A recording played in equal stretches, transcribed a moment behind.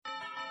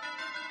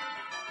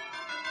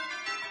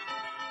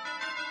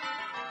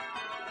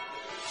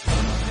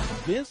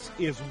This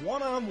is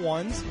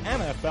One-on-One's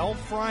NFL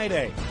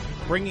Friday,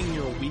 bringing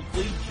your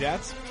weekly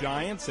Jets,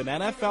 Giants, and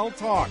NFL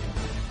talk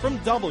from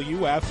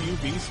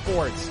WFUV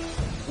Sports.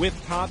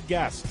 With top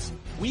guests,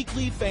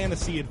 weekly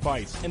fantasy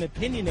advice, and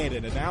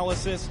opinionated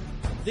analysis,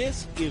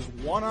 this is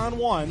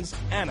One-on-One's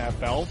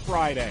NFL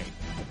Friday.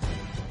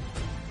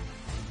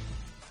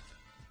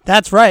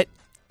 That's right.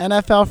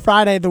 NFL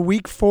Friday, the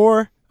Week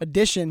 4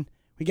 edition.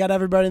 We got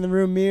everybody in the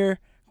room. Mir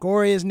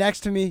Ghouri is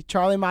next to me.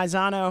 Charlie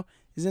Maisano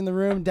is in the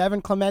room.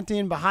 Devin Clementi,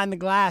 and behind the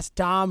glass,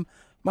 Dom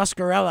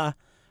Muscarella.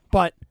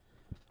 But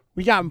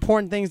we got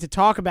important things to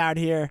talk about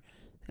here,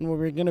 and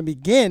we're going to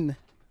begin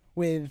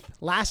with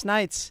last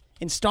night's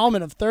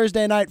installment of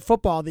Thursday Night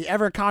Football, the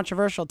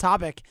ever-controversial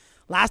topic.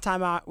 Last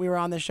time we were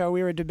on the show,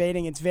 we were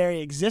debating its very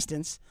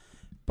existence.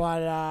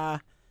 But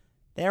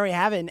there we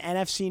have it, an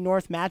NFC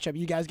North matchup.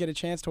 You guys get a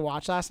chance to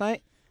watch last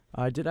night?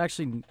 I did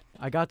actually.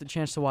 I got the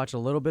chance to watch a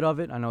little bit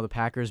of it. I know the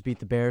Packers beat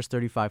the Bears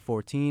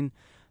 35-14.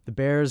 The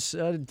Bears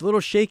a little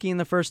shaky in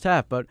the first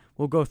half, but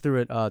we'll go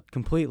through it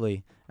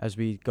completely as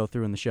we go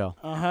through in the show.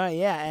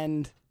 Yeah,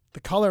 and the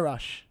color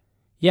rush.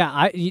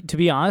 Yeah, to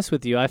be honest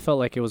with you, I felt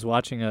like it was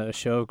watching a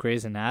show of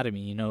Grey's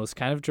Anatomy. You know, it was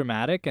kind of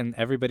dramatic, and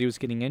everybody was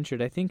getting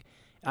injured. I think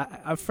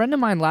a friend of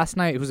mine last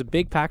night, who was a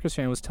big Packers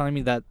fan, was telling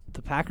me that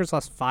the Packers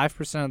lost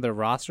 5% of their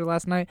roster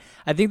last night.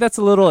 I think that's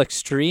a little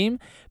extreme,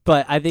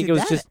 but I think it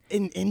was just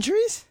in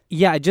injuries.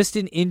 Yeah, just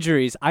in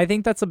injuries. I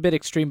think that's a bit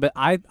extreme, but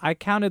I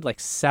counted like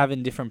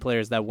 7 different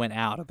players that went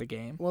out of the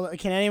game. Well,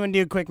 can anyone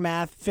do quick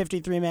math?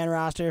 53-man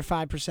roster,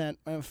 5%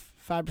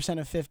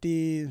 of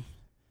 50.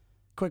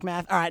 Quick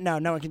math. All right, no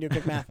one can do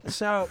quick math.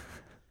 So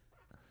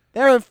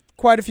there are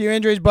quite a few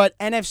injuries, but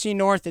NFC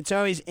North, it's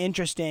always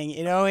interesting.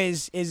 It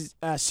always is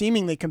a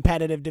seemingly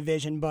competitive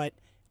division, but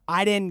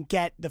I didn't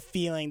get the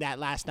feeling that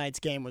last night's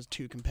game was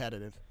too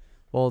competitive.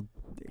 Well,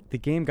 the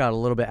game got a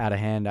little bit out of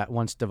hand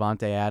once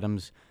Davante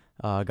Adams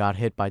got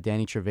hit by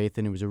Danny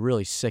Trevathan. It was a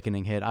really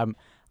sickening hit.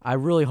 I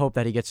really hope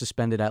that he gets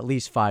suspended at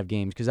least 5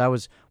 games because that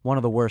was one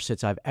of the worst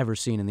hits I've ever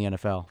seen in the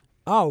NFL.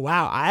 Oh,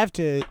 wow. I have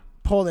to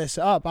pull this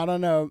up. I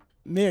don't know.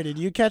 Mir, did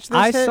you catch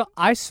this hit?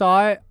 I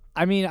saw it.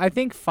 I mean, I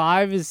think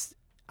 5 is...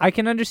 I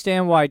can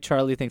understand why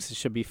Charlie thinks it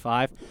should be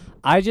 5.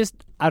 I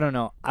don't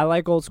know. I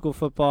like old school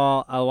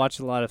football. I watch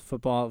a lot of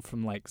football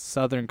from like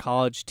Southern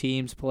college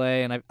teams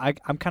play, and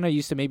I'm kind of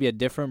used to maybe a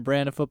different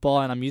brand of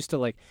football, and I'm used to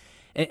like...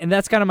 And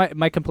that's kind of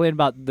my complaint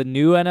about the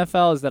new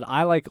NFL is that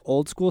I like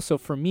old school. So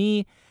for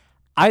me,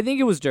 I think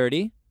it was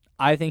dirty.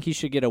 I think he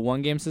should get a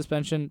 1-game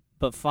suspension,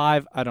 but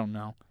 5, I don't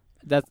know.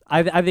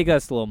 I think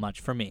that's a little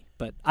much for me,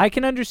 but I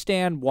can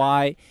understand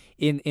why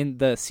in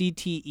the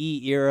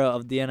CTE era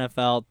of the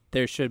NFL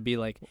there should be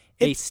like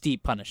a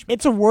steep punishment.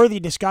 It's a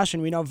worthy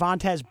discussion. We know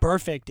Vontaze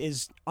Burfict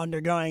is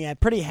undergoing a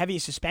pretty heavy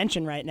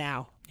suspension right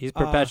now. He's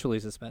perpetually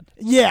suspended.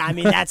 Yeah, I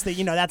mean that's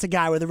a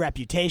guy with a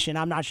reputation.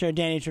 I'm not sure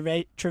Danny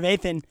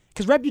Trevathan,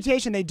 because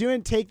reputation, they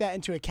didn't take that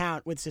into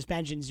account with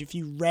suspensions. If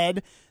you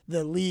read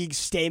the league's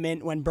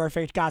statement when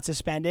Burfict got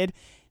suspended,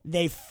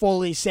 they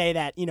fully say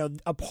that,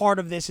 a part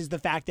of this is the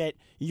fact that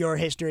your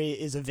history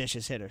is a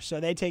vicious hitter. So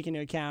they take into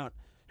account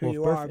who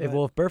you are. If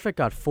Burfict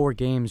got 4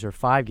 games or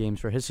 5 games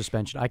for his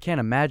suspension, I can't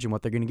imagine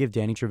what they're going to give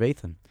Danny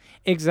Trevathan.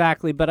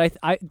 Exactly, but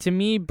to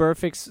me,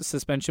 Burfict's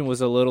suspension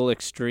was a little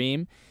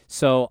extreme.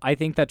 So I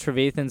think that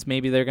Trevathan's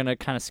maybe they're going to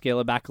kind of scale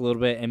it back a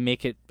little bit and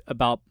make it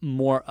about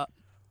more...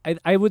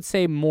 I would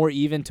say more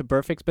even to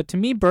Burfict, but to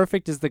me,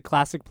 Burfict is the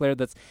classic player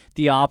that's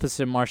the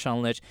opposite of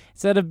Marshawn Lynch.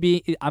 Instead of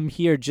I'm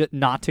here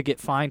not to get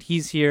fined,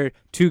 he's here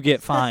to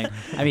get fined.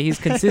 I mean, he's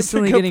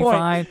consistently getting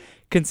fined,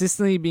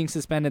 consistently being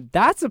suspended.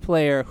 That's a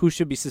player who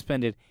should be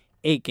suspended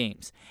 8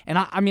 games. And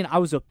I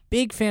was a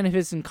big fan of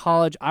his in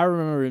college. I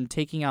remember him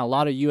taking out a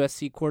lot of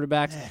USC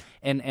quarterbacks,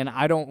 and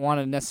I don't want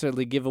to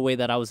necessarily give away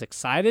that I was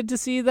excited to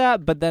see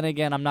that, but then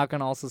again, I'm not going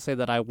to also say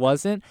that I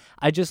wasn't.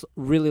 I just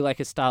really like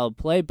his style of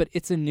play, but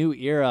it's a new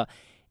era,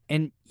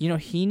 and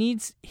he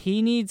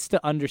needs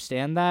to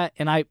understand that,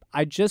 and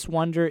I just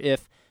wonder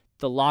if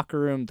the locker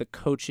room, the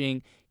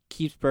coaching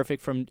keeps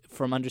Burfict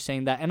from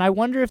understanding that, and I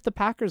wonder if the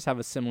Packers have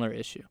a similar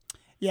issue.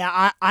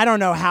 Yeah, I don't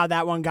know how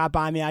that one got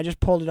by me. I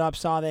just pulled it up,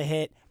 saw the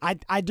hit.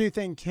 I do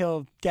think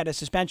he'll get a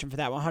suspension for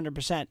that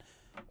 100%.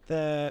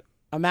 The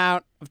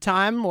amount of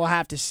time, we'll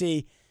have to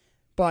see.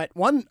 But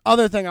one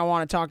other thing I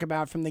want to talk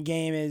about from the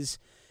game is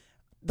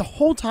the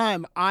whole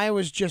time I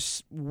was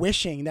just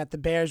wishing that the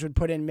Bears would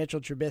put in Mitchell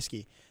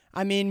Trubisky.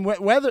 I mean,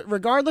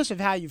 regardless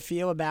of how you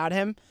feel about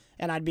him,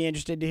 and I'd be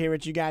interested to hear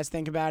what you guys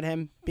think about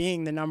him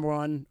being the number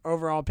 1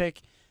 overall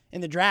pick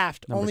in the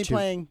draft,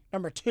 playing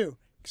number 2.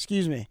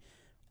 Excuse me.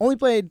 Only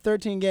played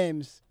 13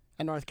 games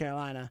at North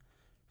Carolina.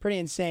 Pretty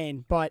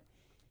insane, but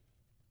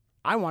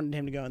I wanted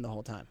him to go in the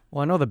whole time.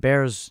 Well, I know the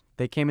Bears,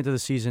 they came into the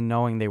season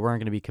knowing they weren't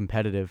going to be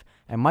competitive,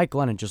 and Mike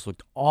Glennon just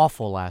looked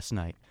awful last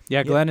night.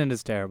 Yeah, Glennon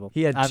is terrible.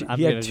 He had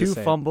 2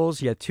 fumbles,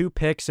 he had 2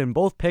 picks, and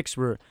both picks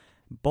were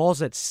balls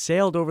that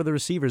sailed over the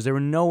receivers. They were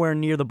nowhere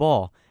near the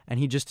ball, and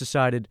he just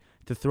decided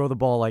to throw the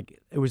ball like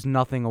it was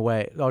nothing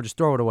away. Oh, just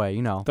throw it away,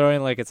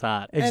 Throwing like it's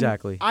hot.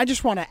 Exactly. And I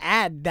just want to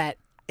add that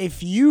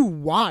if you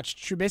watched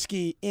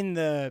Trubisky in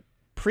the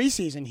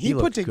preseason, he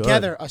put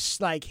together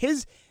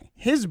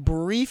his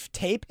brief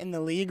tape in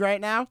the league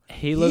right now.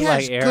 He looked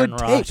like Aaron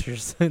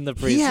Rodgers in the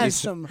preseason. He has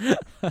some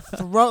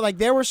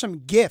there were some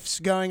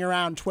GIFs going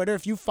around Twitter.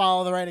 If you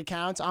follow the right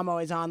accounts, I'm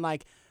always on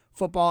like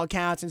football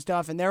accounts and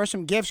stuff, and there were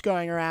some GIFs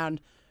going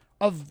around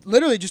of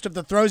literally just of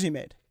the throws he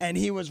made, and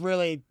he was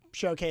really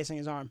showcasing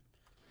his arm.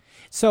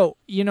 So,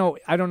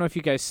 I don't know if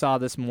you guys saw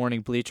this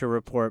morning Bleacher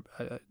Report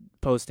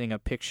posting a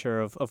picture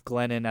of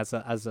Glennon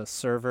as a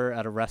server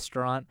at a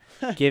restaurant,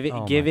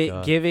 giving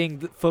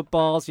the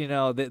footballs, the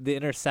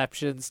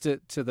interceptions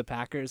to the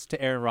Packers,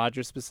 to Aaron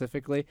Rodgers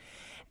specifically.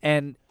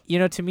 And,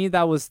 to me,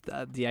 that was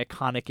the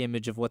iconic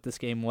image of what this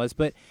game was.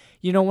 But,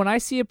 when I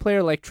see a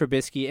player like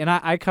Trubisky, and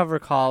I cover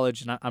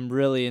college, and I'm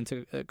really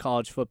into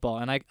college football,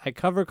 and I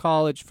cover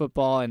college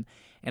football, and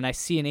I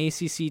see an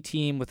ACC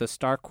team with a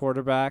star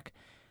quarterback,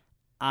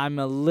 I'm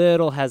a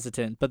little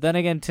hesitant. But then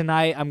again,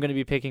 tonight I'm going to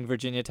be picking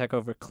Virginia Tech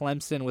over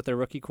Clemson with their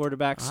rookie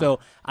quarterback. So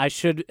I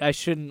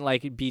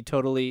shouldn't be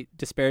totally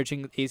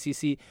disparaging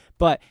ACC,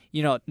 but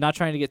not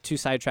trying to get too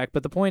sidetracked.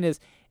 But the point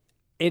is,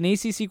 an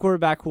ACC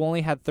quarterback who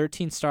only had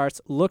 13 starts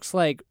looks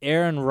like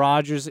Aaron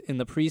Rodgers in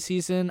the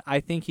preseason.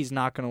 I think he's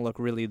not going to look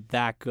really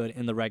that good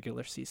in the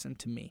regular season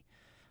to me.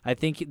 I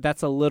think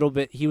that's a little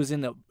bit, he was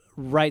in the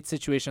right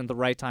situation at the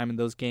right time in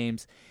those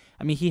games.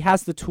 I mean, he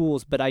has the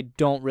tools, but I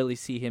don't really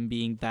see him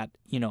being that,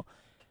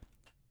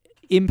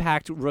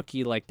 impact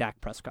rookie like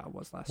Dak Prescott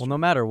was last year. Well, no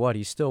matter what,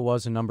 he still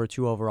was a number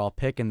 2 overall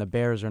pick, and the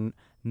Bears are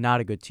not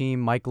a good team.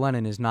 Mike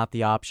Glennon is not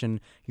the option.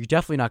 You're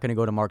definitely not going to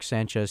go to Mark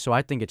Sanchez, so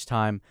I think it's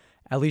time,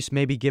 at least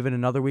maybe give it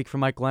another week for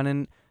Mike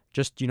Glennon,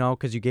 just,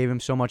 because you gave him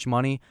so much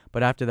money.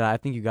 But after that, I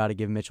think you got to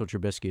give Mitchell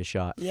Trubisky a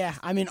shot. Yeah,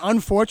 I mean,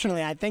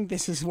 unfortunately, I think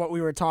this is what we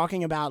were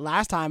talking about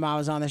last time I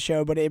was on the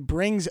show, but it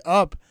brings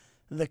up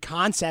the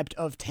concept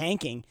of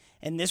tanking.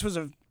 And this was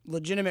a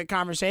legitimate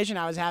conversation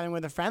I was having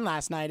with a friend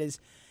last night, is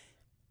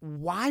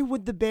why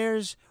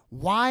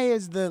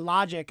is the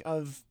logic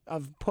of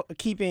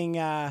keeping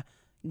Glennon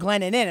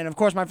in? And of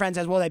course my friend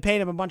says, well, they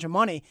paid him a bunch of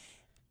money.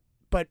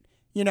 But,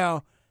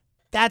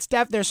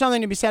 there's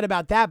something to be said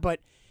about that. But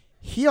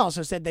he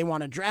also said they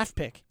want a draft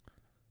pick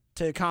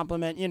to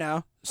complement,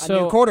 a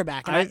new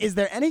quarterback. Is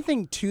there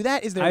anything to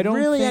that? Is there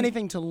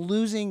anything to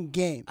losing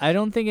games? I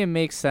don't think it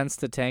makes sense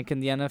to tank in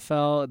the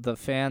NFL. The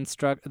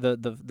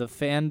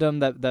fandom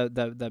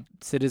that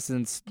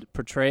citizens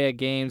portray at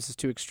games is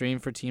too extreme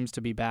for teams to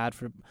be bad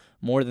for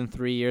more than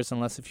 3 years,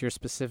 unless if you're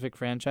specific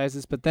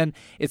franchises. But then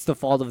it's the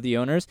fault of the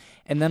owners.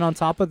 And then on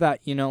top of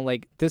that,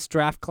 this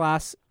draft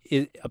class,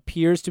 it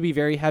appears to be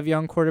very heavy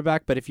on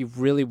quarterback. But if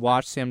you've really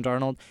watched Sam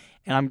Darnold,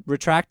 and I'm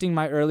retracting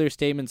my earlier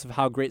statements of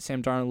how great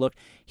Sam Darnold looked,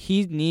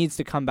 he needs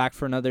to come back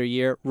for another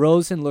year.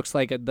 Rosen looks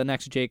like the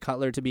next Jay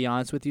Cutler, to be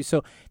honest with you.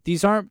 So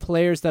these aren't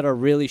players that are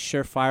really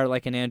surefire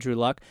like an Andrew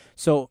Luck.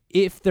 So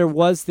if there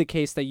was the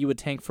case that you would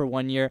tank for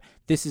 1 year,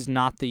 this is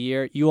not the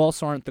year. You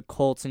also aren't the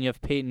Colts, and you have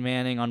Peyton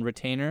Manning on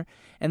retainer.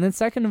 And then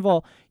second of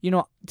all,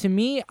 to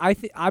me, I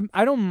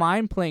don't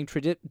mind playing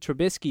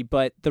Trubisky,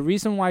 but the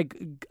reason why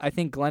I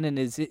think Glennon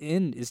is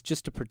in is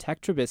just to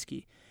protect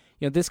Trubisky.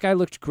 This guy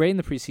looked great in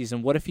the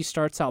preseason. What if he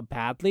starts out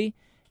badly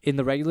in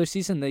the regular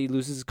season, that he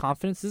loses his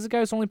confidence? This is a guy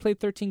who's only played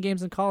 13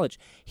 games in college.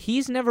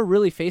 He's never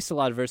really faced a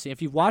lot of adversity.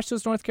 If you've watched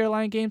those North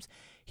Carolina games,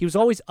 he was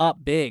always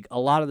up big a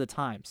lot of the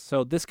times.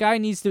 So this guy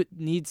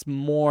needs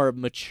more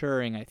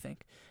maturing, I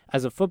think,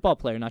 as a football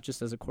player, not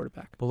just as a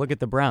quarterback. But look at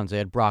the Browns. They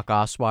had Brock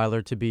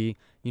Osweiler to be,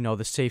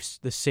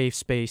 the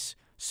safe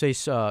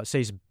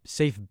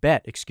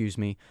bet,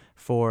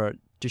 for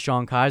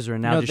Deshaun Kaiser,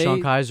 and now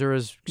Deshaun Kaiser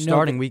is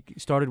started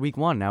week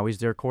 1. Now he's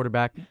their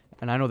quarterback,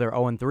 and I know they're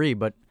 0-3,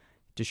 but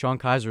Deshaun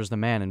Kaiser is the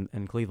man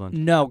in Cleveland.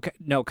 No,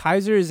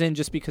 Kaiser is in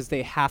just because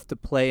they have to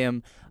play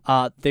him.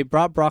 They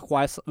brought Brock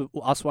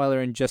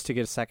Osweiler in just to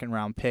get a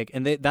second-round pick,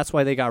 and that's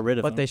why they got rid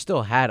of him. But they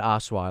still had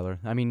Osweiler.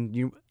 I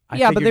mean,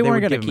 but they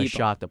weren't going to give him a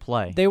shot to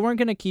play. They weren't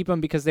going to keep him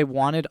because they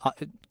wanted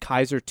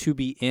Kaiser to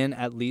be in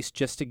at least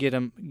just to get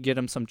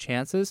him some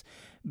chances,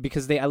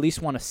 because they at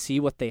least want to see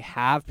what they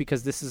have,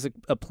 because this is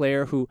a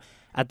player who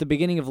at the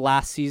beginning of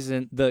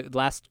the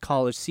last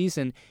college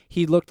season,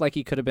 he looked like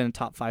he could have been a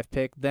top 5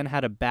 pick, then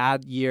had a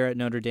bad year at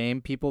Notre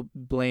Dame. People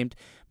blamed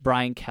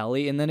Brian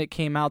Kelly, and then it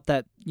came out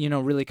that,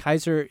 really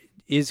Kaiser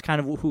is kind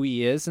of who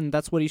he is, and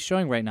that's what he's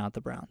showing right now at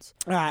the Browns.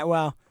 All right,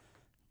 well,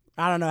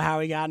 I don't know how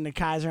we got into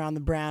Kaiser on the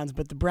Browns,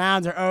 but the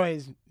Browns are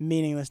always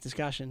meaningless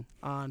discussion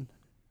on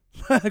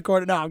the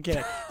court. No, I'm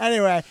kidding.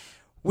 Anyway,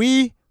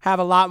 we have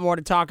a lot more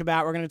to talk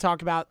about. We're going to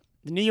talk about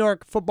the New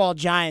York Football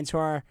Giants, who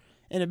are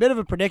in a bit of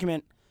a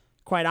predicament,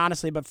 quite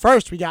honestly. But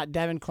first, we got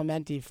Devin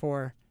Clementi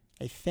for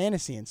a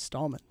fantasy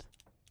installment.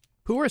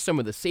 Who are some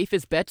of the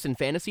safest bets in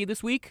fantasy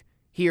this week?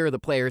 Here are the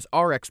players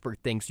our expert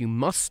thinks you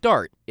must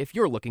start if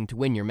you're looking to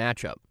win your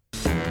matchup.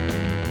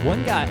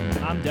 One guy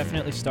I'm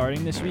definitely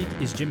starting this week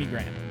is Jimmy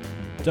Graham.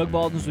 Doug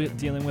Baldwin's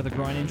dealing with a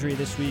groin injury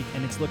this week,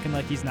 and it's looking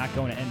like he's not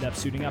going to end up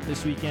suiting up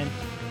this weekend.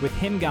 With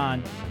him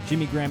gone,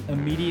 Jimmy Graham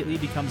immediately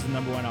becomes the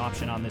number one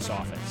option on this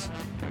offense.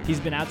 He's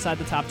been outside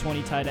the top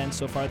 20 tight ends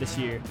so far this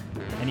year,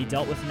 and he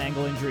dealt with an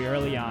ankle injury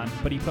early on,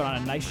 but he put on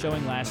a nice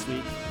showing last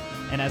week.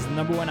 And as the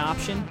number one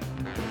option,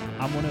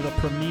 I'm one of the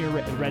premier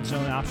red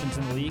zone options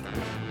in the league.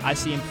 I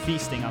see him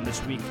feasting on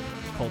this week,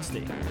 Colts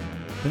D.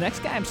 The next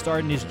guy I'm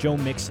starting is Joe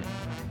Mixon.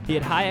 He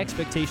had high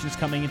expectations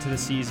coming into the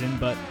season,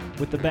 but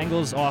with the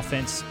Bengals'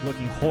 offense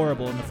looking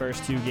horrible in the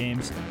first 2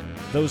 games,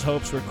 those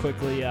hopes were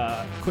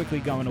quickly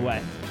going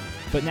away.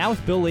 But now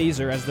with Bill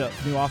Lazor as the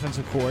new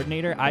offensive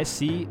coordinator, I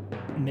see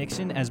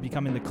Mixon as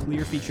becoming the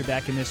clear feature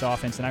back in this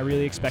offense, and I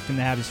really expect him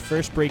to have his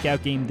first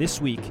breakout game this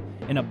week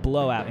in a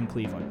blowout in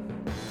Cleveland.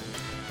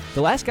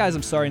 The last guys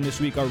I'm starting this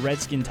week are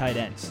Redskin tight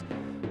ends.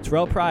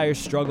 Terrell Pryor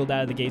struggled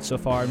out of the gate so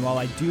far, and while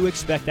I do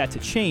expect that to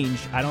change,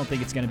 I don't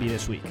think it's going to be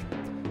this week.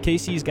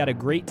 KC's got a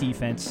great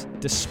defense,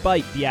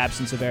 despite the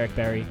absence of Eric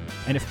Berry,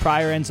 and if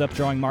Pryor ends up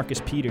drawing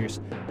Marcus Peters,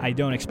 I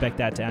don't expect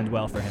that to end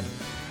well for him.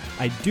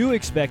 I do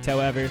expect,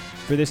 however,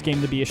 for this game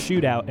to be a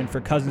shootout and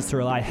for Cousins to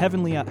rely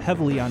heavily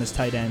on his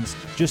tight ends,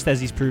 just as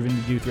he's proven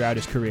to do throughout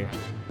his career.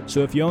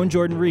 So if you own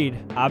Jordan Reed,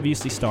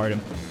 obviously start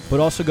him,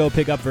 but also go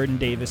pick up Verdon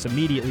Davis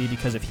immediately,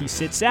 because if he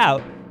sits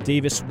out,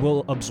 Davis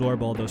will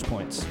absorb all those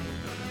points.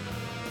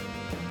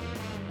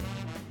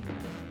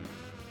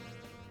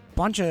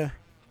 Bunch of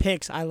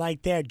picks I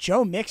like there.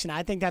 Joe Mixon,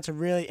 I think that's a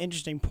really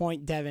interesting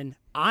point, Devin.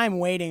 I'm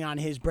waiting on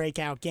his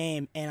breakout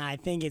game, and I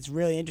think it's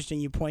really interesting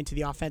you point to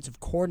the offensive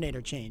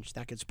coordinator change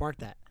that could spark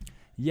that.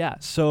 Yeah,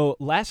 so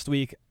last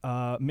week,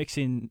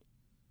 Mixon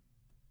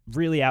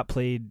really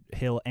outplayed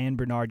Hill and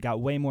Bernard, got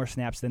way more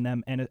snaps than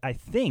them, and I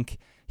think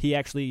he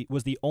actually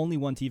was the only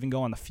one to even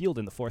go on the field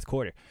in the fourth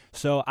quarter.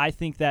 So I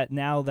think that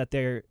now that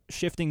they're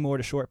shifting more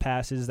to short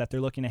passes, that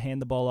they're looking to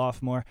hand the ball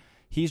off more,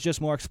 he's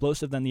just more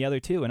explosive than the other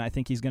two, and I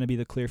think he's going to be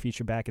the clear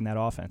feature back in that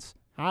offense.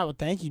 All right, well,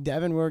 thank you,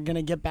 Devin. We're going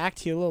to get back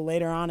to you a little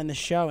later on in the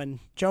show, and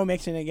Joe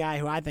Mixon, a guy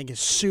who I think is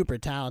super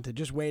talented,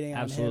 just waiting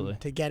on him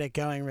to get it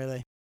going,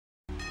 really.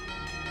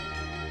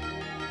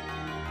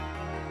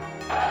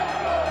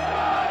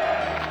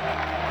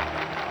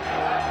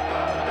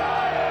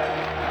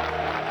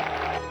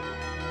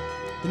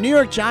 The New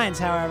York Giants,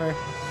 however,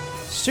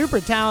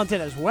 super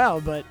talented as well,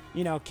 but,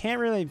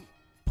 can't really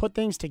put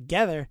things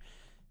together.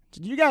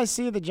 Did you guys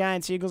see the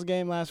Giants-Eagles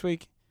game last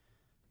week?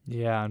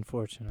 Yeah,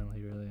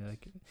 unfortunately, really.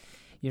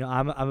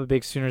 I'm a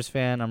big Sooners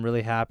fan. I'm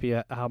really happy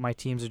at how my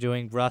teams are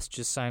doing. Russ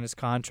just signed his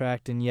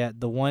contract, and yet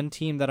the one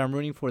team that I'm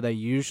rooting for that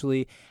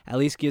usually at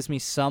least gives me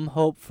some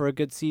hope for a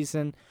good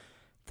season,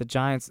 the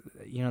Giants,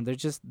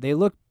 they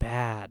look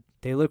bad.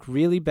 They look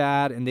really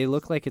bad, and they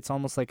look like it's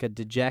almost like a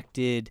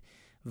dejected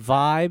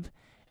vibe.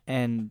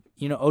 And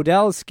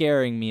Odell is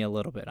scaring me a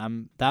little bit.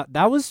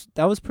 That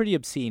was pretty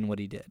obscene what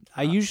he did.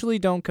 I usually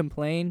don't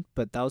complain,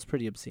 but that was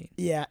pretty obscene.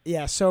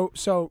 Yeah.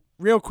 So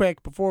real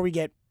quick before we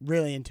get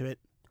really into it,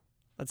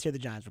 let's hear the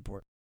Giants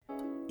report.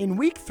 In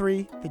Week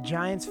 3, the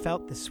Giants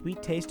felt the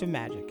sweet taste of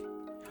magic,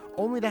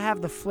 only to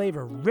have the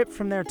flavor ripped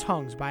from their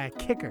tongues by a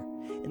kicker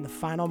in the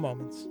final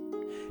moments.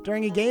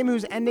 During a game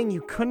whose ending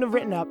you couldn't have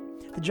written up,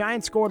 the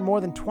Giants scored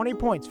more than 20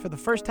 points for the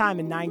first time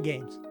in 9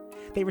 games.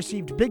 They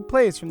received big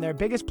plays from their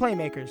biggest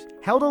playmakers,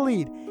 held a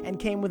lead, and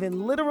came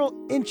within literal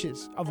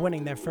inches of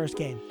winning their first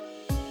game.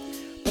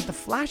 But the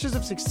flashes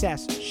of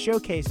success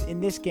showcased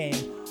in this game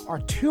are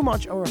too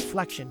much a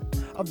reflection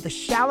of the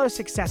shallow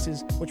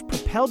successes which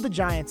propelled the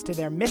Giants to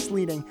their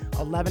misleading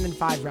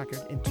 11-5 record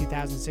in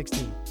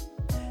 2016.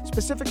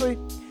 Specifically,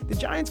 the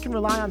Giants can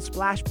rely on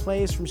splash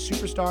plays from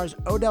superstars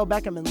Odell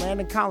Beckham and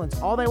Landon Collins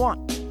all they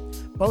want.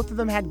 Both of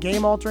them had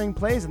game-altering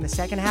plays in the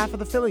second half of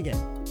the Philly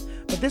game.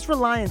 But this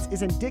reliance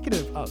is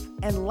indicative of,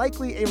 and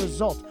likely a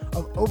result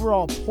of,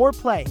 overall poor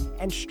play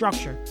and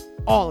structure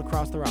all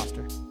across the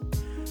roster.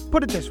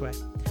 Put it this way,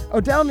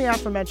 Odell and the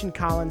aforementioned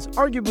Collins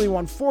arguably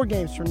won 4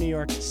 games for New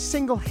York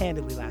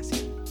single-handedly last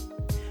season.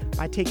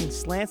 By taking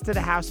slants to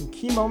the house in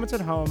key moments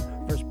at home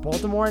versus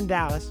Baltimore and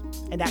Dallas,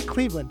 and at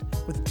Cleveland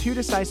with 2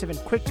 decisive and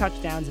quick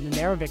touchdowns in a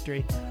narrow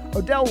victory,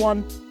 Odell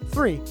won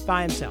 3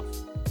 by himself.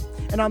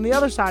 And on the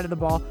other side of the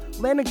ball,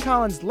 Landon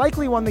Collins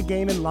likely won the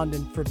game in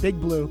London for Big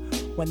Blue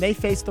when they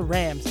faced the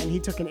Rams and he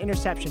took an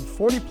interception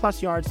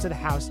 40-plus yards to the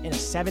house in a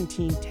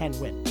 17-10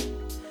 win.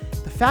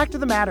 The fact of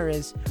the matter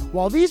is,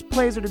 while these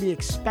plays are to be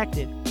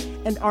expected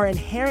and are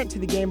inherent to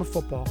the game of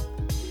football,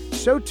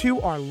 so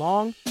too are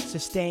long,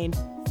 sustained,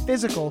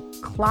 physical,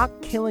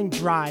 clock-killing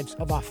drives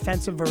of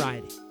offensive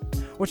variety,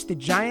 which the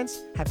Giants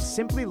have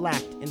simply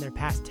lacked in their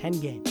past 10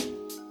 games.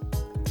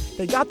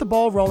 They got the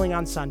ball rolling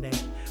on Sunday,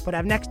 but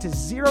have next to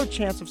zero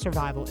chance of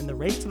survival in the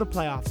race to the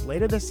playoffs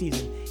later this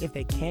season if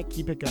they can't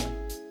keep it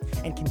going,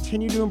 and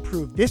continue to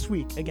improve this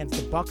week against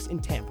the Bucs in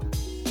Tampa.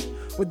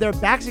 With their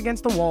backs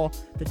against the wall,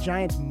 the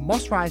Giants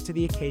must rise to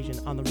the occasion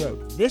on the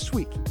road this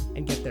week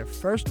and get their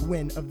first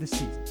win of the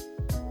season.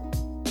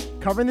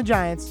 Covering the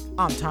Giants,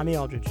 I'm Tommy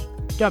Aldrich,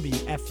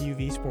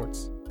 WFUV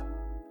Sports.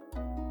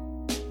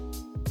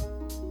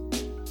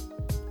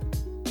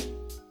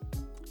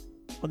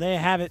 Well, there you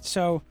have it.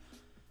 So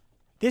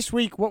this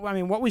week,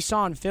 what we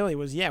saw in Philly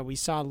was, we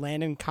saw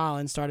Landon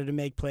Collins started to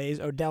make plays.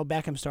 Odell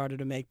Beckham started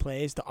to make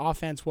plays. The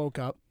offense woke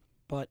up,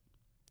 but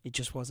it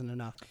just wasn't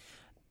enough.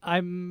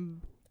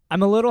 I'm a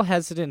little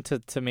hesitant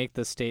to make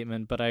this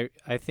statement, but I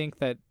think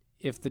that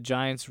if the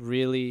Giants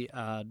really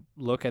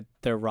look at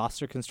their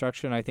roster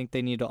construction, I think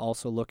they need to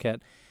also look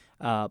at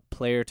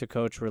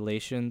player-to-coach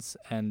relations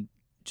and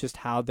just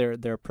how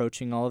they're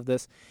approaching all of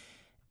this.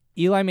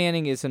 Eli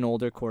Manning is an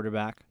older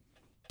quarterback.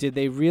 Did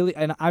they really?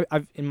 And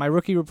I've in my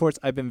rookie reports,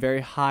 I've been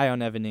very high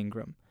on Evan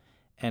Ingram,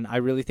 and I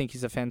really think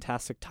he's a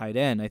fantastic tight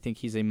end. I think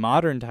he's a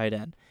modern tight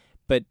end.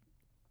 But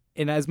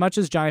in as much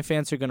as Giant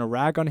fans are going to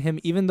rag on him,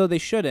 even though they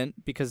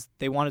shouldn't because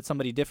they wanted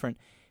somebody different,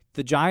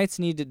 the Giants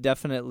need to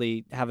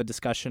definitely have a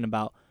discussion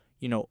about,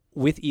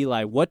 with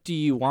Eli, what do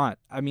you want?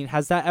 I mean,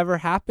 has that ever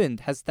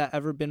happened? Has that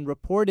ever been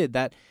reported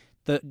that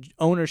the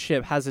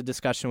ownership has a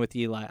discussion with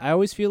Eli? I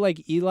always feel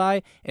like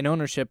Eli and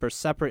ownership are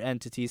separate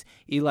entities.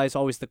 Eli's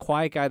always the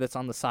quiet guy that's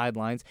on the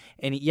sidelines,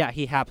 and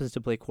he happens to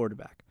play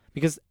quarterback.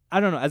 Because, I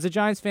don't know, as a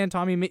Giants fan,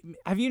 Tommy,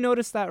 have you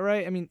noticed that,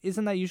 right? I mean,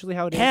 isn't that usually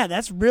how it is? Yeah,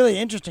 that's a really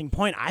interesting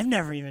point. I've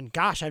never even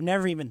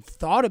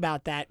thought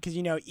about that because,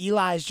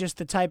 Eli's just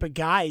the type of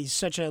guy. He's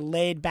such a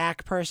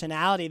laid-back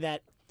personality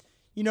that,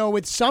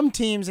 with some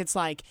teams, it's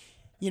like,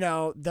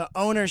 the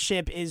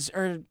ownership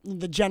or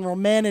the general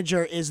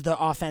manager is the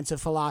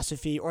offensive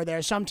philosophy. Or there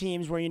are some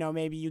teams where,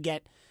 maybe you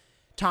get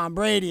Tom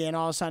Brady and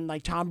all of a sudden,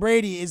 like, Tom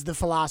Brady is the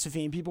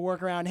philosophy and people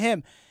work around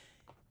him.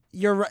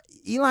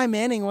 Eli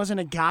Manning wasn't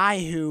a guy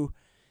who,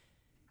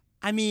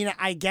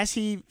 I guess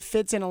he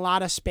fits in a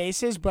lot of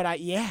spaces, but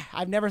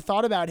I've never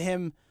thought about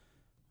him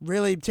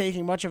really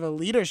taking much of a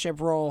leadership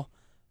role,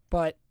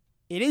 but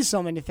it is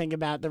something to think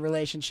about, the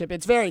relationship.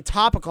 It's very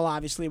topical,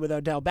 obviously, with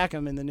Odell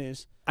Beckham in the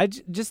news.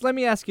 Just let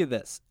me ask you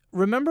this.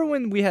 Remember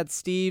when we had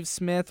Steve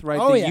Smith, right?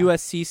 Oh, the yeah.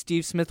 USC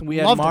Steve Smith. We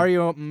had Loved him.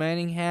 Mario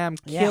Manningham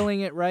killing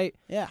it, right?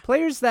 Yeah.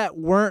 Players that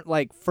weren't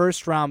like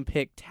first-round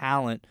pick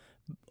talent,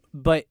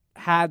 but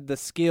had the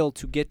skill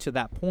to get to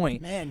that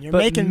point. Man, you're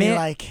making me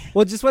like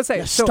just one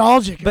second.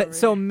 Nostalgic.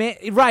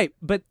 Right,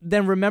 but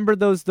then remember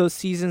those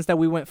seasons that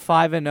we went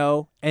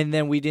 5-0 and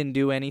then we didn't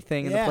do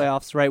anything in the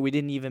playoffs, right? We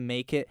didn't even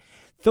make it.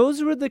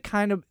 Those were the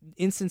kind of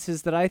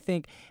instances that I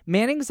think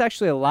Manning's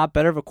actually a lot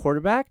better of a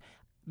quarterback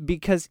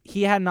because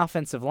he had an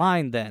offensive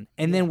line then.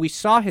 And then we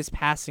saw his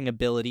passing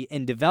ability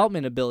and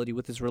development ability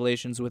with his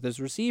relations with his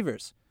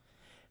receivers.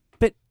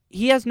 But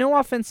he has no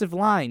offensive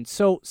line,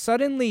 so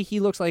suddenly he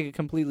looks like a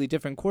completely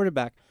different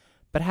quarterback.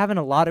 But having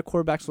a lot of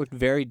quarterbacks look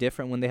very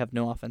different when they have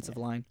no offensive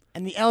line.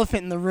 And the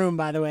elephant in the room,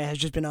 by the way, has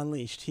just been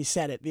unleashed. He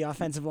said it, the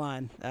offensive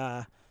line.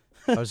 I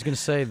was going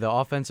to say the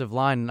offensive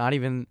line, not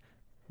even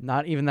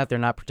that they're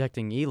not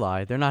protecting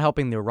Eli. They're not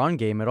helping their run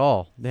game at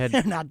all. They're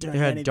not doing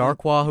anything.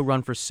 Darkwa, who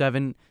run for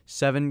seven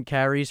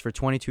carries for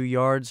 22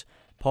 yards.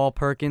 Paul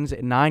Perkins,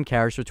 9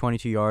 carries for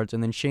 22 yards.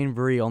 And then Shane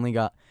Vereen only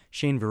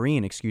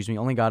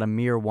got a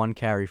mere 1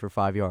 carry for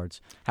 5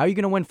 yards. How are you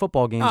going to win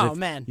football games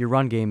if your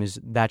run game is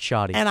that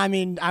shoddy?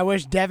 And I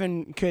wish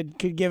Devin could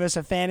give us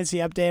a fantasy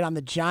update on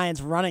the Giants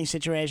running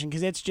situation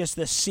because it's just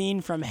the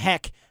scene from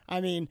heck.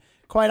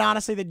 Quite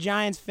honestly, the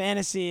Giants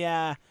fantasy,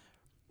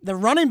 the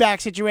running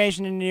back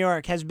situation in New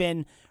York has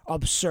been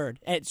absurd.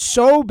 It's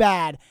so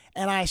bad,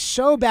 and it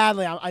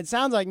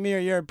sounds like Mir,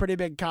 you're a pretty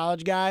big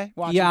college guy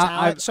watching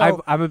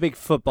talent. I'm a big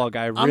football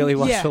guy. I really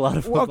watch a lot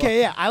of football. Okay,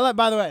 yeah.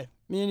 By the way,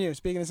 me and you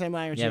speaking the same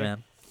language. Yeah, here.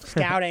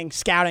 man.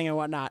 Scouting and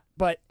whatnot.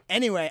 But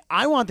anyway,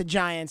 I want the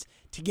Giants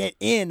to get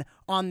in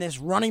on this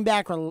running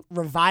back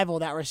revival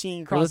that we're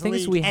seeing across the league. The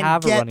thing is, we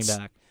have a running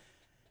back.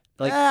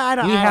 We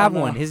have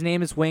one. His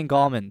name is Wayne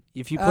Gallman.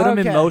 If you put him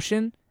in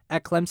motion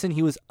at Clemson,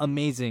 he was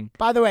amazing.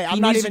 By the way, I'm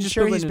not even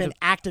sure he's been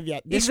active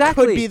yet. This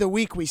could be the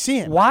week we see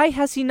him. Why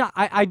has he not?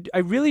 I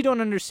really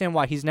don't understand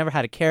why. He's never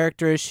had a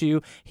character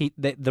issue.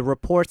 The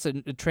reports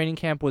in the training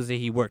camp was that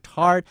he worked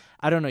hard.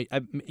 I don't know.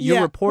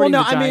 You're reporting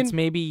the Giants.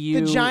 Maybe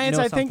you the Giants.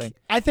 know something.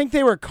 I think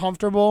they were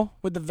comfortable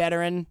with the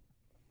veteran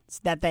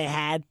that they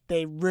had.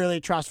 They really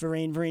trust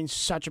Vereen. Vereen's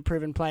such a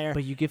proven player.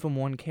 But you give him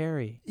 1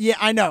 carry. Yeah,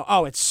 I know.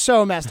 Oh, it's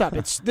so messed up.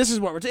 It's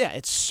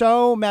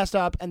so messed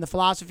up, and the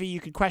philosophy, you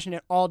could question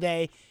it all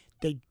day.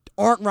 They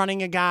aren't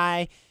running a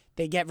guy.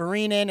 They get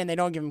Vereen in, and they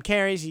don't give him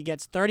carries. He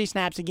gets 30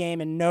 snaps a game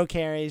and no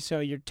carries,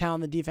 so you're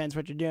telling the defense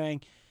what you're doing.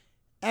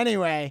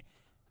 Anyway,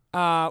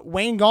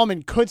 Wayne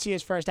Gallman could see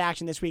his first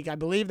action this week. I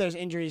believe there's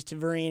injuries to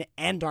Vereen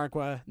and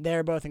Darkwa.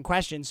 They're both in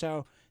question,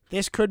 so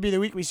this could be the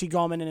week we see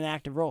Gallman in an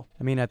active role.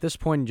 At this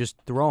point, just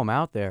throw him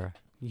out there.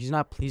 He's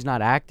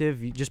not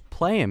active. You just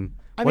play him.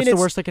 What's the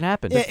worst that can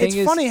happen? Yeah,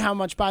 it's funny how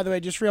much, by the way,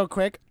 just real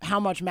quick, how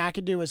much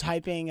McAdoo was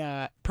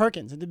hyping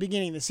Perkins at the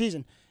beginning of the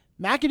season.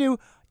 McAdoo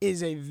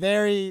is a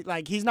very,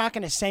 he's not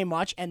going to say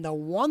much, and the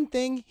one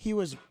thing he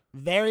was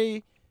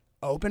very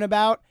open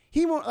about,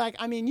 he won't,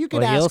 you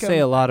could ask him. He'll say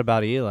a lot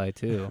about Eli,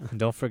 too.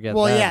 Don't forget that.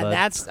 Well, yeah,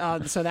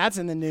 that's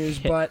in the news,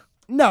 but,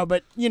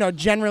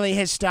 generally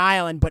his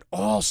style, but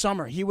all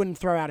summer, he wouldn't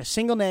throw out a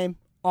single name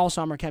all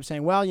summer kept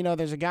saying, well,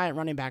 there's a guy at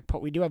running back,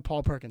 but we do have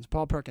Paul Perkins.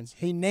 Paul Perkins.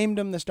 He named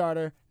him the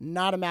starter,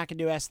 not a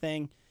McAdoo-esque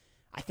thing.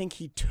 I think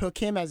he took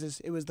him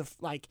as he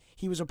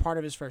was a part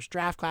of his first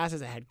draft class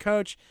as a head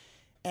coach.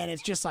 And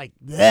it's just like,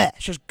 bleh,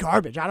 it's just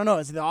garbage. I don't know.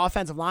 Is it the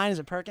offensive line? Is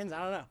it Perkins?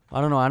 I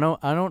don't know.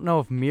 I don't know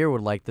if Mir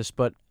would like this,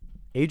 but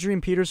Adrian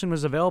Peterson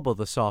was available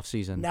this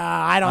offseason.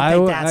 Nah, I don't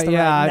think that's the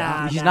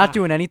right. He's not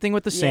doing anything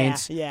with the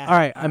Saints. Yeah. All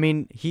right. I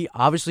mean, he's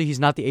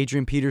not the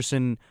Adrian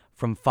Peterson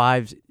from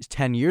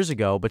 5-10 years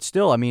ago, but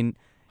still, I mean,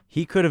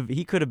 he could have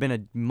been a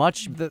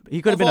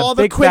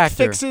big quick factor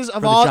fixes for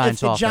of the all. Giants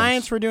If the offense.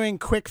 Giants were doing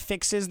quick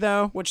fixes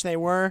though, which they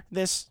were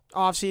this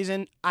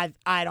offseason,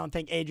 I don't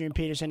think Adrian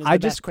Peterson is the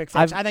best quick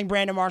fix. I think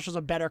Brandon Marshall's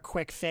a better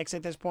quick fix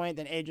at this point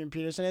than Adrian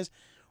Peterson is.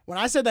 When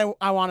I said that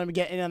I want him to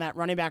get in on that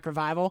running back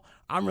revival,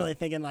 I'm really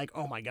thinking like,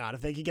 oh my God,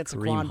 if they could get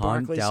Saquon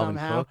Barkley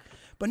somehow. Cook.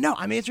 But no,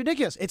 I mean, it's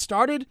ridiculous. It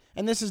started,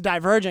 and this is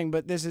diverging,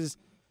 but this is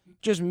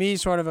just me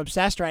sort of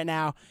obsessed right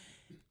now.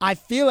 I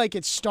feel like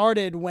it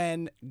started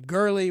when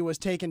Gurley was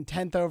taken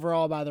 10th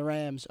overall by the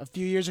Rams a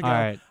few years ago. All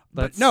right,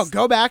 but no,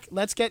 go back.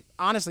 Let's get,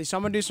 honestly,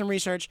 someone do some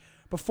research.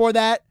 Before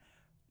that,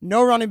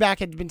 no running back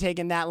had been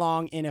taken that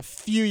long in a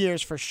few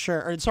years for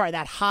sure. Or, sorry,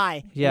 that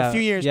high in a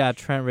few years. Yeah,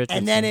 Trent Richardson.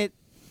 And then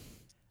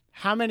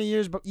how many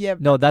years?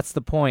 No, that's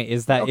the point,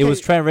 is that it was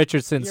Trent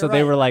Richardson, so right.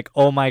 they were like,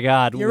 oh my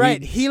God. You're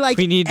right. He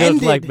we need to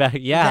ended back.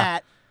 Yeah.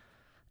 that.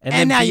 And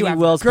then now you Beanie have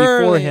Wells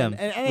Gurley before him,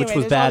 and anyway, which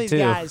was there's bad all these too.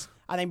 Guys.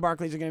 I think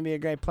Barkley's going to be a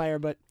great player,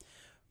 but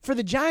for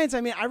the Giants, I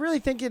mean, I really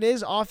think it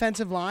is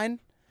offensive line,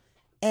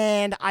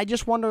 and I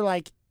just wonder,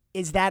 like,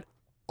 is that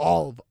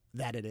all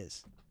that it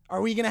is?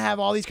 Are we going to have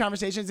all these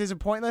conversations? Is it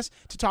pointless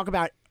to talk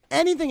about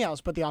anything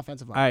else but the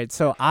offensive line? All right,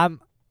 so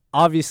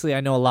obviously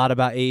I know a lot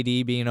about AD,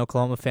 being an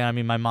Oklahoma fan. I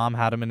mean, my mom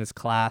had him in his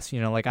class.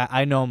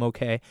 I know him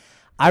okay.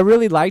 I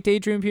really liked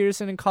Adrian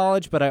Peterson in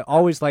college, but I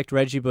always liked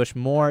Reggie Bush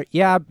more.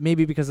 Yeah,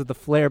 maybe because of the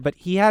flair, but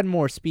he had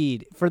more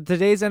speed. For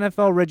today's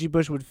NFL, Reggie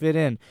Bush would fit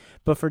in.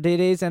 But for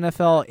today's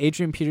NFL,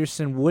 Adrian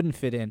Peterson wouldn't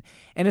fit in.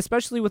 And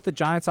especially with the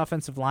Giants'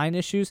 offensive line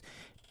issues,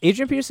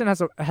 Adrian Peterson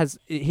has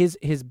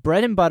his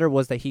bread and butter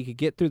was that he could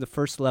get through the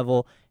first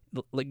level,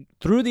 like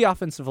through the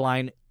offensive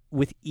line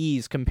with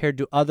ease compared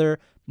to other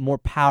more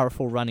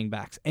powerful running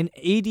backs. And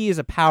AD is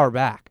a power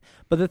back.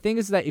 But the thing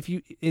is that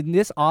in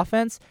this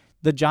offense,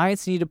 the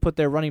Giants need to put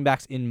their running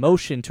backs in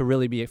motion to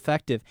really be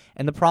effective.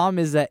 And the problem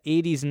is that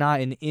AD's not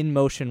an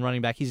in-motion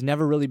running back. He's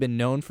never really been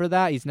known for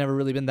that. He's never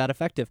really been that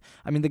effective.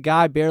 I mean, the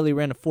guy barely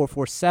ran a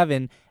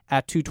 4.47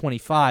 at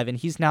 225,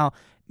 and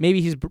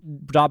maybe he's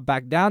dropped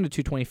back down to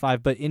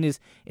 225, but in his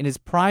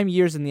prime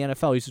years in the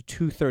NFL, he's a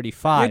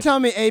 235. You're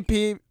telling me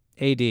AP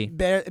AD.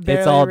 barely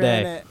it's all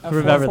ran day. a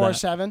Remember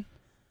 4.47?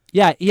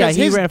 Yeah,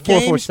 he ran a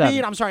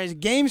 4.47. I'm sorry, his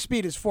game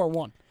speed is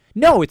 4.1.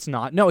 No, it's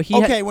not. No, he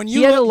when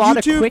you had look a lot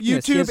YouTube, of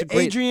quickness. He has a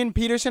great, Adrian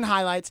Peterson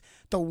highlights,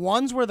 the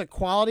ones where the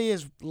quality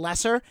is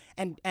lesser,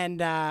 and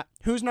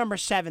who's number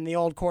 7, the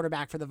old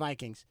quarterback for the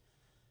Vikings?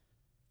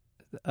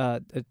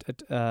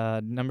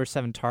 number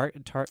 7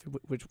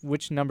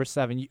 which number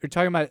 7? You're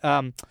talking about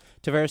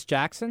Tavares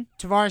Jackson?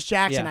 Tavares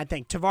Jackson, Yeah. I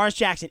think. Tavares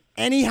Jackson.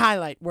 Any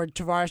highlight where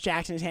Tavares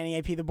Jackson is handing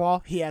AP the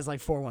ball, he has like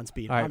 4.1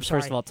 speed. All right, I'm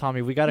sorry. first of all,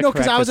 Tommy, we got to No,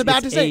 correct because I was this.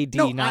 about It's to say AD,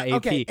 no, not AP.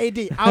 Okay,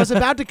 AD. I was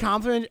about to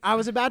compliment. I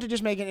was about to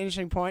just make an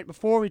interesting point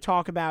before we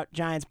talk about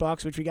Giants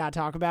Bucks, which we got to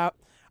talk about.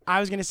 I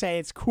was gonna say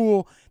it's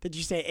cool that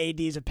you say AD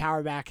is a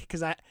power back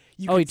because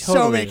he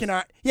totally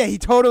is. He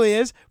totally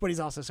is, but he's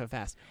also so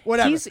fast.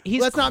 Whatever.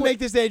 He's Let's not make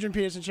this the Adrian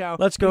Peterson show.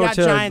 Let's go to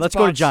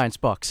Giants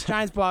Bucks.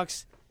 Giants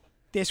Bucks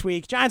this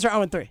week. Giants are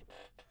 0-3.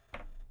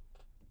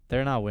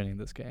 They're not winning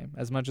this game.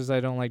 As much as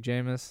I don't like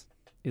Jameis,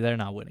 they're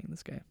not winning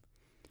this game.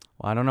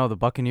 Well, I don't know. The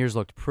Buccaneers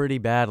looked pretty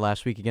bad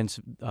last week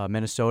against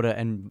Minnesota,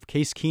 and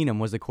Case Keenum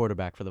was the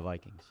quarterback for the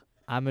Vikings.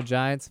 I'm a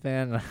Giants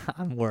fan, and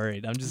I'm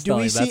worried. I'm just Do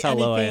telling we you, that's see how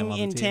low I am anything on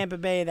the in team. Tampa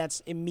Bay that's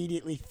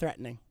immediately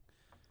threatening?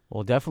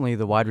 Well, definitely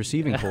the wide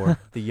receiving core.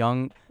 The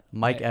young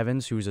Mike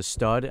Evans, who's a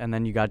stud, and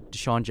then you got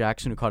Deshaun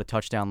Jackson, who caught a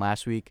touchdown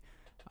last week.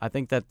 I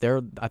think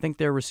their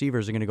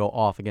receivers are going to go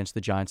off against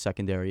the Giants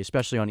secondary,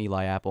 especially on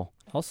Eli Apple.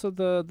 Also,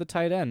 the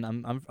tight end.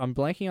 I'm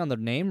blanking on the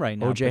name right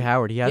now. O.J.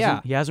 Howard. He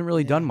hasn't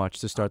really done much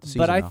to start the season.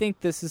 But I though.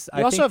 think this is.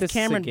 You also have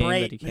Cameron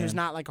Brate, who's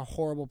not like a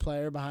horrible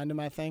player behind him,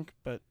 I think.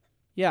 But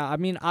yeah, I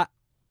mean,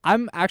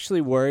 I'm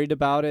actually worried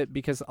about it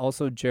because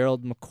also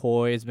Gerald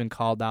McCoy has been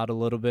called out a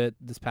little bit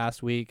this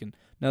past week, and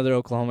another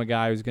Oklahoma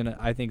guy who's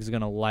I think is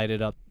gonna light it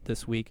up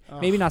this week.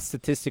 Maybe not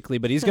statistically,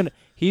 but he's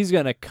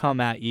gonna come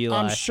at Eli.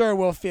 I'm sure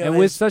we'll feel. And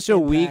with such a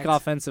impact. weak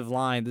offensive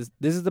line,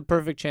 this is the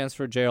perfect chance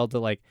for Gerald to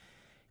like.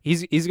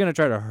 He's gonna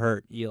try to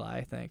hurt Eli.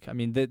 I think. I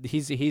mean,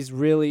 he's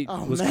really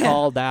was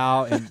called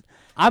out, and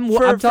I'm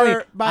telling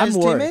you, by I'm his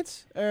worried.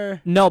 teammates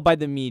or No, by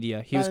the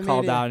media. He By was the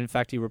called media. out. In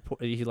fact, he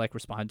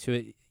responded to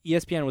it.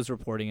 ESPN was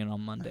reporting it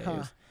on Monday.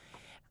 Huh.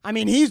 I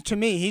mean, he's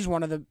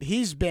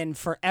been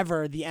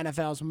forever the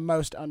NFL's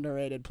most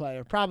underrated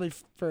player, probably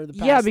for the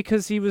past.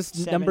 Because he was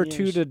 7 number years.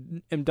 2 to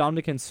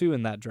Ndamukong Suh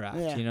in that draft.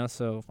 Yeah.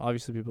 So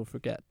obviously people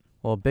forget.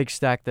 Well, a big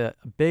stat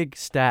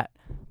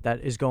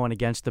that is going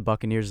against the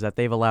Buccaneers is that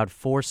they've allowed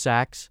 4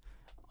 sacks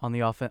on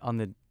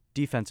the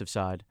defensive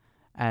side,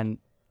 and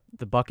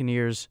the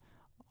Buccaneers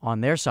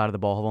on their side of the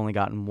ball have only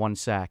gotten 1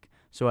 sack.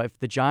 So if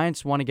the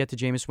Giants want to get to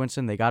Jameis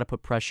Winston, they got to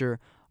put pressure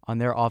on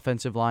their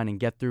offensive line and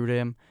get through to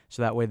him,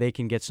 so that way they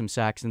can get some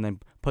sacks and then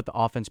put the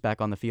offense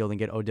back on the field and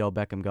get Odell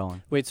Beckham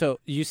going. Wait, so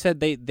you said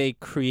they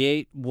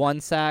create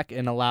 1 sack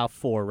and allow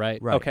 4,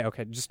 right? Right.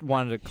 Okay. Just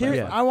wanted to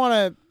clarify. I want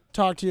to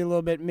talk to you a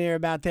little bit, Mir,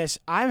 about this.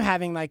 I'm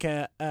having like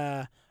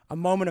a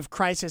moment of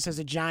crisis as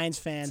a Giants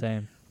fan.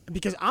 Same.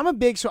 Because I'm a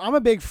big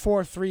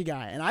 4-3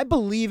 guy, and I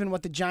believe in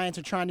what the Giants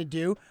are trying to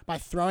do by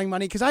throwing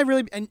money. Because I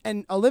really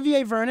and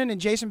Olivier Vernon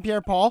and Jason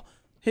Pierre-Paul,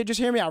 just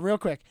hear me out real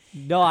quick.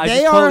 No, I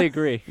just totally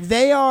agree.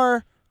 They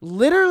are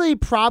literally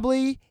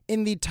probably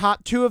in the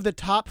top 2 of the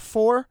top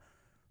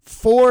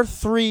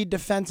 4-3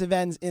 defensive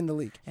ends in the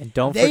league. And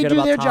don't they forget do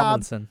about their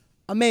Tomlinson. Job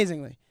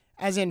amazingly.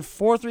 As in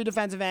 4-3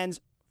 defensive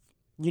ends,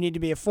 you need to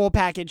be a full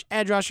package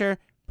edge rusher,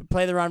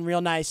 play the run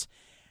real nice.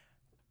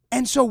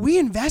 And so we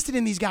invested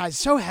in these guys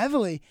so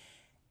heavily,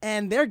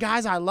 and they're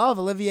guys I love,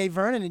 Olivier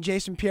Vernon and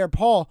Jason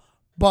Pierre-Paul,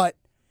 but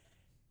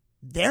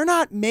they're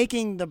not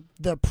making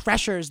the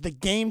pressures, the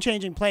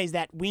game-changing plays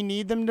that we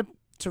need them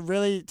to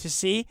really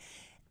see.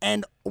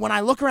 And when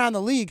I look around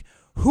the league,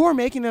 who are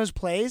making those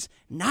plays?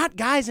 Not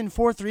guys in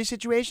 4-3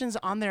 situations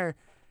on their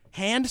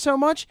hand so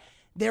much.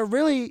 They're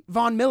really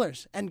Von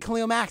Millers and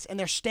Khalil Max, and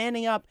they're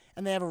standing up,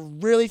 and they have a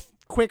really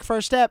quick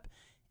first step,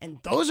 and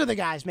those are the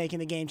guys making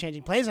the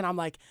game-changing plays. And I'm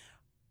like,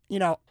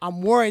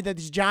 I'm worried that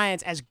these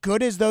Giants, as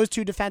good as those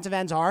 2 defensive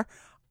ends are,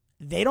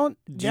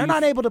 they're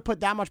not able to put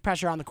that much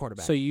pressure on the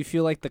quarterback. So you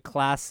feel like the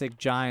classic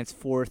Giants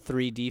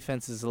 4-3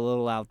 defense is a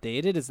little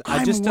outdated?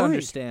 I'm just to worried.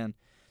 understand.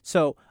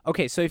 So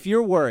if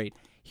you're worried,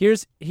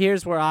 here's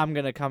where I'm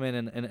going to come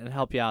in and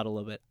help you out a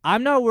little bit.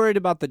 I'm not worried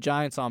about the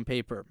Giants on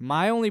paper.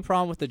 My only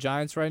problem with the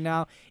Giants right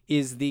now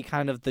is the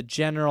kind of the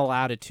general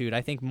attitude.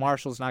 I think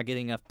Marshall's not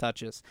getting enough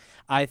touches.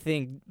 I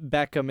think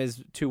Beckham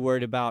is too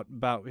worried about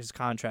his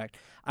contract.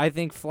 I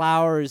think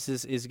Flowers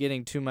is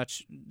getting too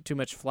much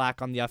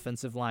flack on the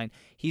offensive line.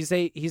 He's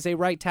a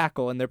right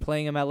tackle, and they're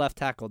playing him at left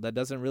tackle. That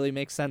doesn't really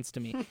make sense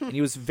to me. And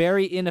he was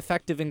very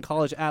ineffective in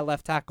college at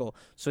left tackle,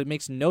 so it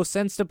makes no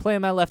sense to play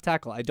him at left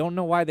tackle. I don't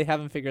know why they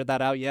haven't figured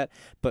that out yet,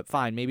 but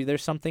fine. Maybe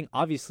there's something.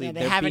 Obviously,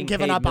 they haven't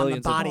given up on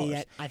the body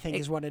yet, I think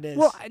is what it is.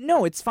 Well,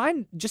 no, it's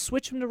fine. Just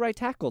switch him to right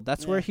tackle.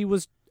 That's where he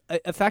was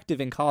effective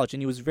in college,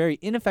 and he was very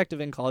ineffective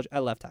in college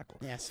at left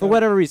tackle for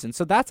whatever reason.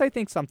 So that's, I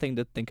think, something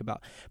to think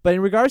about. But in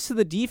regards to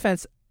the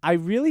defense, I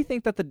really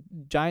think that the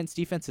Giants'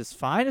 defense is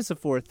fine as a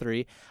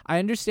 4-3. I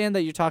understand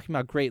that you're talking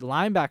about great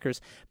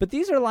linebackers, but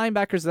these are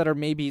linebackers that are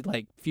maybe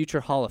like future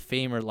Hall of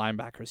Famer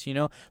linebackers,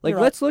 Like,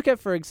 right. Let's look at,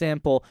 for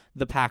example,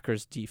 the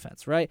Packers'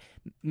 defense, right?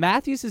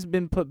 Matthews has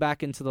been put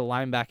back into the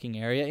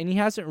linebacking area, and he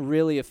hasn't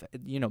really,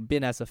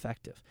 been as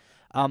effective.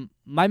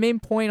 My main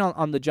point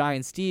on the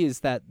Giants D is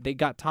that they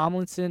got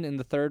Tomlinson in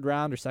the 3rd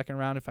round or 2nd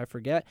round, if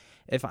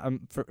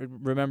I'm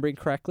remembering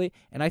correctly,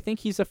 and I think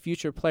he's a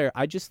future player.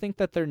 I just think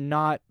that they're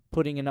not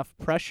putting enough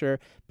pressure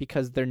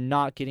because they're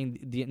not getting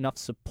enough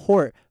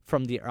support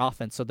from the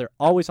offense. So they're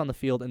always on the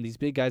field, and these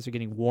big guys are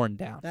getting worn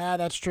down.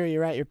 That's true.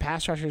 You're right. Your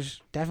pass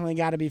rushers definitely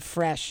got to be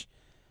fresh.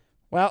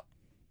 Well,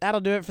 that'll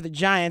do it for the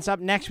Giants.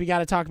 Up next, we got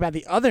to talk about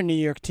the other New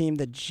York team,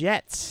 the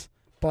Jets.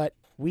 But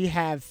we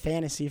have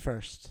fantasy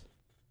first.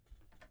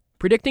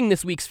 Predicting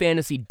this week's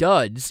fantasy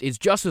duds is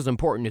just as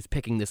important as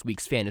picking this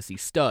week's fantasy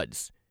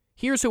studs.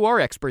 Here's who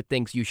our expert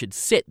thinks you should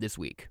sit this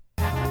week.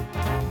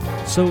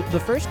 So the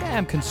first guy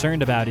I'm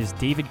concerned about is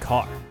David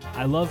Carr.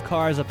 I love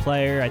Carr as a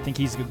player. I think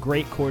he's a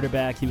great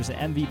quarterback. He was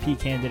an MVP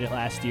candidate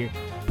last year,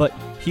 but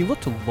he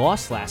looked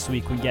lost last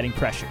week when getting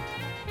pressure.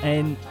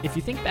 And if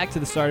you think back to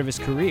the start of his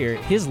career,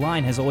 his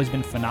line has always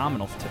been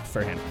phenomenal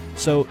for him.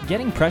 So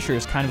getting pressure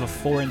is kind of a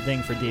foreign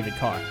thing for David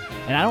Carr.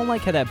 And I don't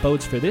like how that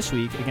bodes for this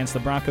week against the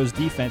Broncos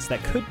defense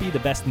that could be the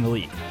best in the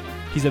league.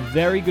 He's a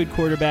very good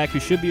quarterback who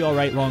should be all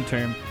right long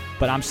term,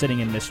 but I'm sitting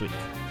him this week.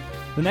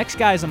 The next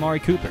guy is Amari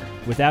Cooper.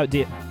 Without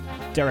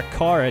Derek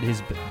Carr at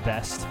his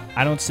best,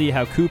 I don't see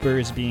how Cooper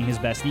is being his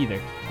best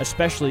either,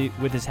 especially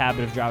with his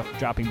habit of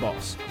dropping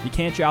balls. You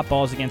can't drop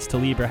balls against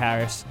Talib or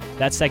Harris.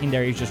 That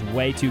secondary is just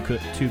way too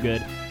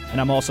good, and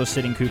I'm also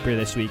sitting Cooper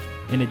this week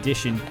in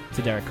addition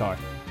to Derek Carr.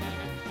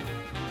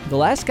 The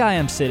last guy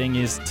I'm sitting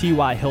is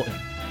T.Y. Hilton.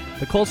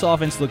 The Colts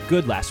offense looked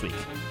good last week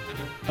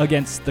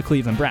against the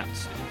Cleveland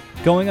Browns.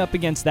 Going up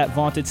against that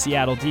vaunted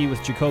Seattle D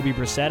with Jacoby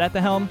Brissett at the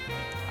helm,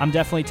 I'm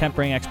definitely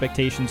tempering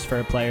expectations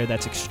for a player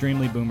that's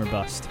extremely boom or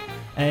bust.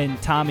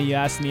 And Tommy, you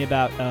asked me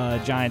about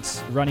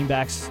Giants running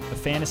backs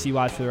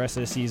fantasy-wise for the rest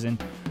of the season.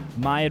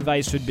 My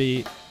advice would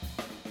be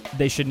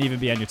they shouldn't even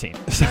be on your team.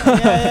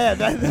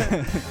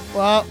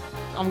 Well,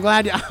 I'm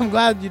glad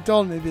you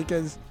told me,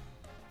 because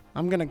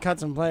I'm gonna cut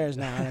some players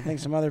now, and I think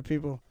some other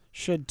people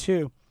should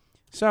too.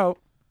 So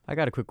I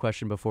got a quick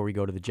question before we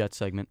go to the Jets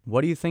segment. How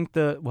do you think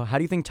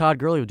Todd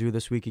Gurley will do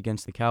this week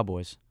against the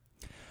Cowboys?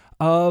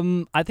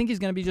 I think he's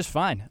going to be just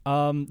fine.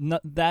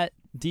 That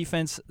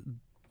defense,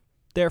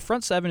 their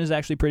front seven is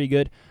actually pretty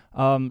good.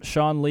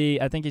 Sean Lee,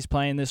 I think he's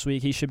playing this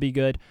week. He should be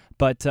good.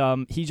 But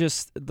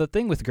the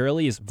thing with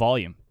Gurley is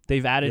volume.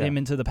 They've added him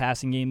into the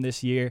passing game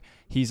this year.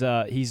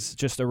 He's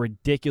just a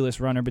ridiculous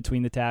runner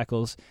between the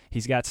tackles.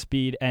 He's got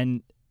speed,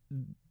 and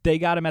they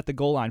got him at the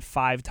goal line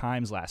 5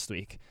 times last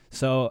week.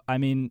 So, I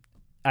mean,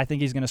 I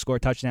think he's going to score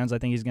touchdowns. I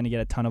think he's going to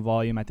get a ton of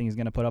volume. I think he's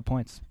going to put up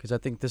points. Because I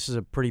think this is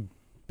a pretty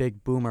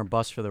big boom or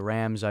bust for the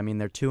Rams. I mean,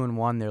 they're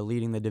 2-1. They're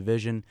leading the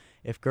division.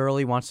 If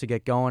Gurley wants to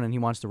get going and he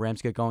wants the Rams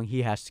to get going,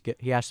 he has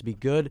to be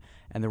good,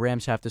 and the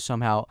Rams have to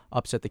somehow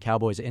upset the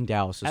Cowboys in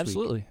Dallas this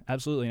week.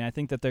 Absolutely. And I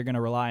think that they're going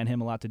to rely on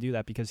him a lot to do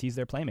that because he's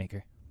their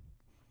playmaker.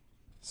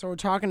 So we're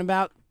talking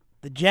about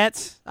the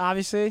Jets,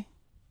 obviously.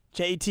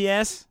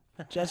 Jets.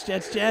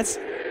 Jets.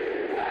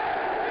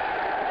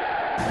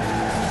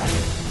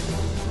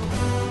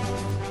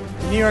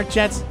 The New York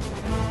Jets,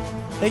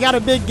 they got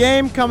a big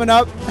game coming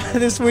up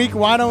this week.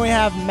 Why don't we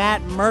have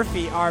Matt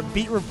Murphy, our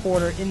beat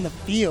reporter in the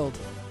field,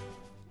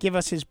 give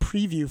us his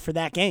preview for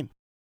that game?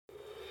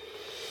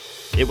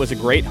 It was a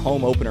great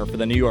home opener for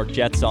the New York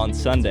Jets on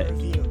Sunday.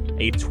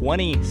 A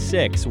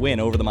 26 win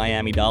over the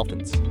Miami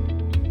Dolphins.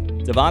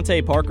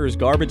 Devontae Parker's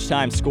garbage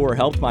time score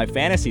helped my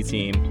fantasy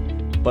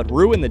team, but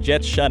ruined the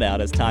Jets' shutout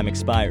as time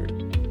expired.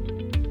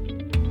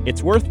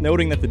 It's worth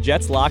noting that the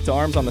Jets locked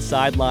arms on the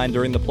sideline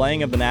during the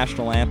playing of the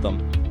national anthem,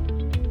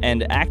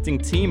 and acting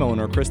team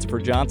owner Christopher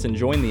Johnson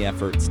joined the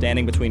effort,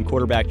 standing between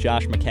quarterback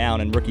Josh McCown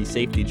and rookie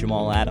safety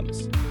Jamal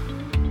Adams.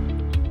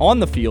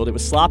 On the field, it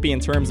was sloppy in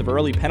terms of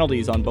early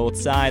penalties on both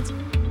sides,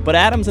 but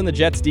Adams and the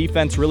Jets'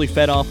 defense really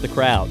fed off the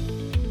crowd.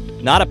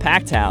 Not a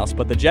packed house,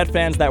 but the Jet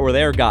fans that were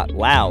there got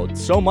loud,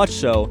 so much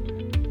so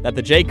that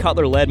the Jay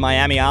Cutler-led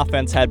Miami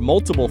offense had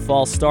multiple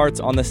false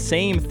starts on the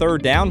same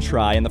third down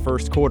try in the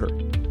first quarter.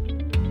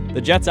 The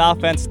Jets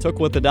offense took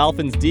what the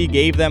Dolphins' D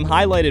gave them,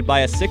 highlighted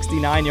by a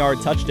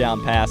 69-yard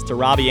touchdown pass to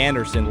Robbie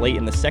Anderson late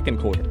in the second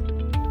quarter.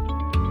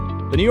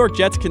 The New York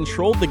Jets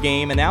controlled the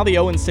game, and now the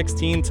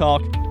 0-16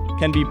 talk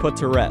can be put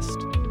to rest.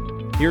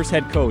 Here's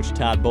head coach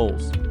Todd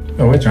Bowles.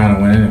 Well, we're trying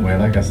to win anyway.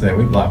 Like I said,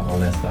 we block all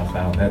that stuff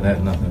out. That has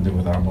nothing to do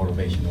with our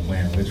motivation to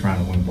win. We're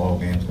trying to win ball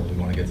games because we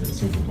want to get to the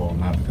Super Bowl,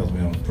 not because we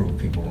want to prove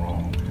people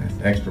wrong.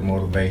 It's extra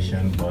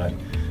motivation, but,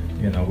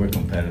 we're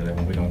competitive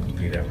and we don't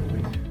compete every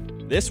week.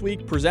 This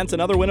week presents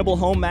another winnable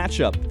home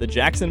matchup, the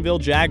Jacksonville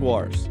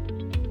Jaguars.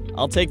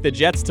 I'll take the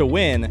Jets to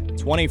win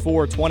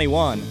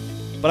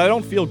 24-21, but I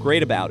don't feel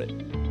great about it.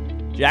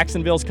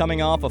 Jacksonville's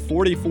coming off a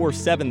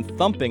 44-7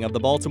 thumping of the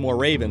Baltimore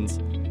Ravens,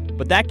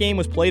 but that game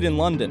was played in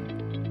London.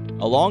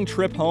 A long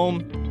trip home,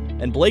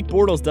 and Blake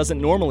Bortles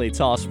doesn't normally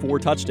toss 4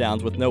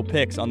 touchdowns with no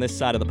picks on this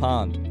side of the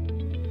pond.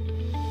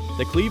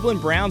 The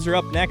Cleveland Browns are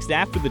up next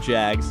after the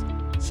Jags,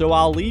 so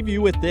I'll leave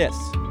you with this.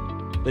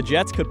 The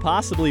Jets could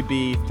possibly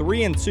be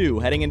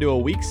 3-2 heading into a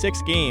Week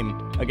 6 game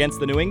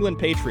against the New England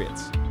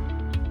Patriots.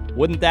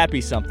 Wouldn't that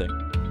be something?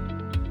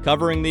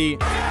 Covering the...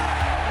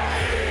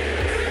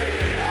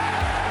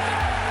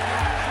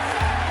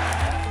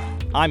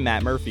 I'm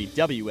Matt Murphy,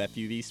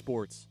 WFUV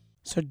Sports.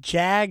 So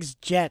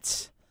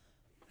Jags-Jets,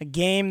 a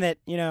game that,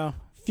 a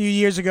few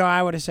years ago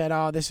I would have said,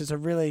 oh, this is a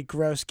really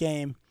gross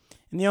game.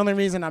 And the only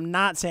reason I'm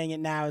not saying it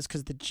now is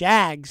because the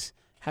Jags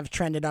have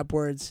trended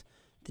upwards.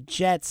 The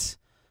Jets...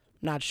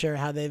 Not sure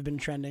how they've been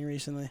trending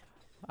recently.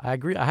 I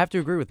agree. I have to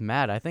agree with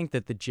Matt. I think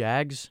that the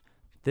Jags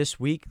this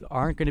week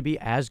aren't going to be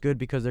as good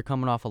because they're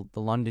coming off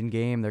the London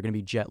game. They're going to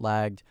be jet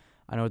lagged.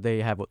 I know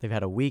they've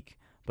had a week,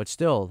 but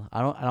still,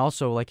 I don't. And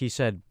also, like he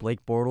said,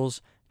 Blake Bortles,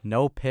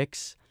 no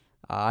picks.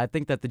 I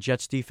think that the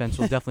Jets defense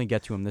will definitely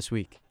get to him this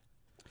week.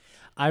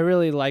 I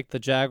really like the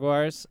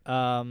Jaguars.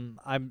 I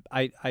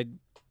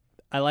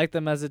like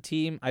them as a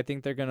team. I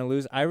think they're going to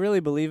lose. I really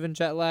believe in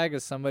jet lag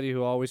as somebody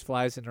who always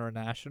flies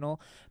international.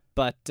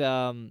 But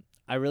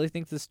I really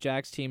think this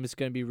Jags team is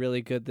going to be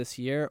really good this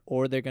year,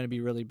 or they're going to be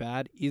really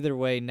bad. Either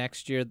way,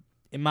 next year,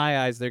 in my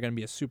eyes, they're going to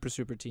be a super,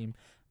 super team.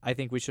 I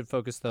think we should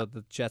focus, though,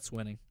 the Jets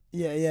winning.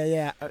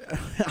 Yeah.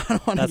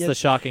 That's the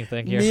shocking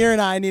thing here. Mir and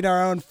I need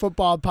our own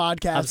football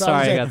podcast. I'm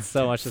sorry, I got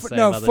so much to say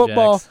about the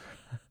Jags.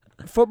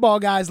 Football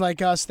guys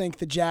like us think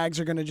the Jags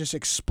are going to just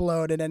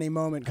explode at any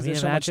moment because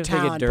there's so much talent.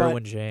 Imagine if they get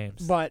Derwin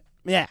James. But,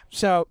 yeah,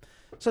 so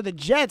the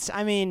Jets,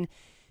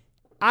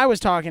 I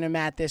was talking to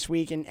Matt this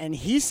week, and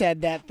he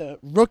said that the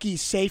rookie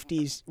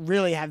safeties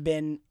really have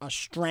been a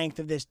strength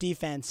of this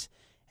defense.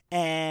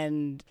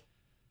 And,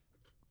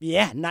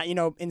 yeah, not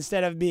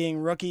instead of being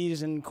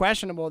rookies and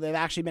questionable, they've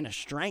actually been a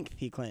strength,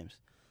 he claims.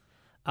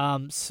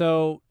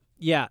 Marcus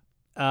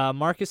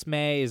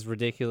May is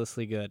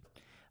ridiculously good.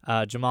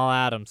 Jamal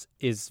Adams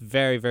is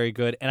very, very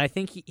good. And I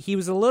think he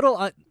was a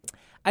little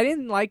I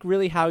didn't like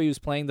really how he was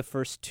playing the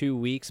first 2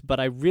 weeks, but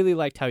I really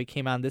liked how he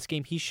came out in this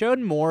game. He showed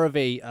more of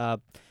a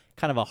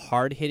kind of a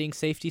hard-hitting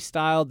safety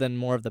style than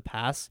more of the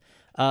pass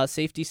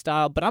safety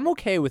style, but I'm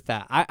okay with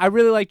that. I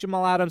really like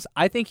Jamal Adams.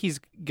 I think he's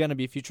going to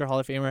be a future Hall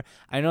of Famer.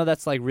 I know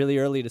that's really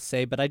early to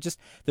say, but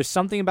there's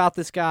something about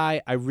this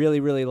guy I really,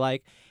 really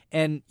like.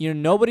 And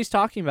nobody's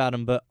talking about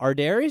him, but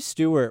Ardarius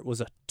Stewart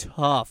was a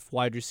tough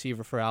wide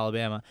receiver for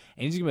Alabama,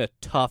 and he's going to be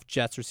a tough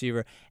Jets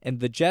receiver. And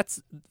the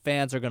Jets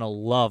fans are going to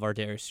love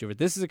Ardarius Stewart.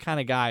 This is the kind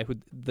of guy who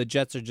the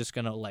Jets are just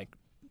going to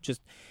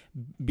just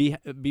be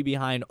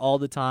behind all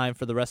the time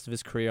for the rest of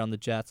his career on the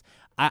Jets.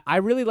 I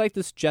really like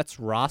this Jets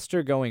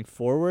roster going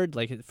forward,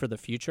 for the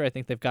future. I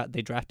think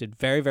they drafted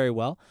very, very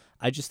well.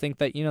 I just think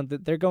that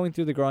that they're going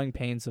through the growing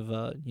pains of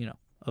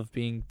of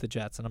being the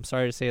Jets, and I'm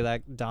sorry to say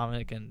that,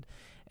 Dominic and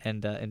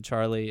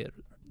Charlie,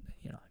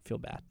 I feel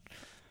bad.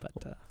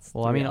 But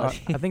well, I mean, I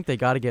think they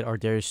got to get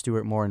Ardarius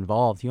Stewart more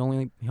involved. He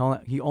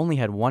only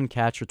had one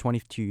catch for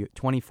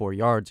 24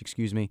 yards,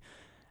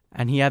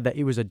 and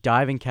it was a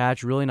diving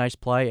catch, really nice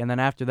play. And then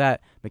after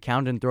that,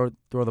 McCown didn't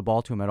throw the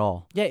ball to him at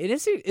all. Yeah,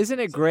 isn't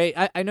it great?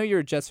 I know you're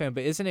a Jets fan,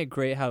 but isn't it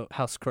great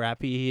how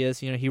scrappy he is?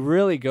 He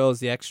really goes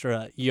the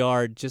extra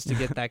yard just to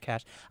get that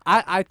catch.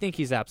 I think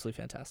he's absolutely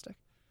fantastic.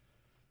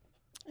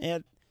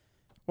 And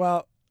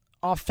well,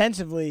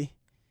 offensively,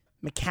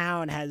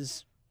 McCown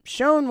has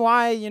shown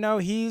why,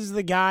 he's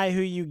the guy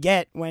who you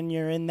get when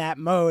you're in that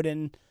mode.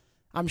 And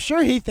I'm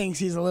sure he thinks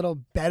he's a little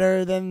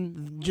better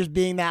than just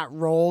being that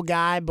role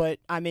guy. But,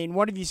 I mean,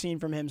 what have you seen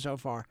from him so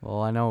far?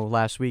 Well, I know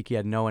last week he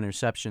had no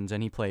interceptions,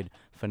 and he played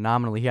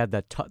phenomenally. He had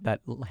that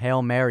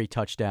Hail Mary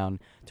touchdown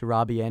to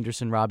Robbie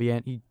Anderson.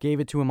 He gave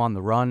it to him on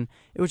the run.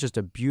 It was just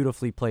a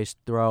beautifully placed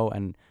throw,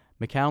 and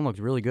McCown looked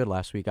really good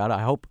last week. I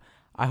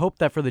hope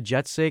that for the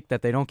Jets' sake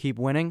that they don't keep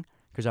winning,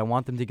 because I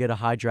want them to get a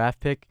high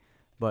draft pick.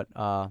 But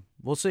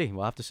we'll see.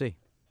 We'll have to see.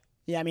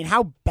 Yeah, I mean,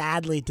 how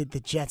badly did the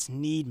Jets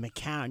need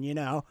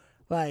McCown,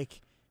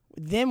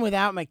 Them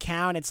without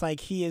McCown, it's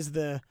like he is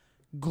the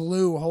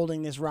glue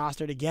holding this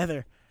roster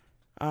together.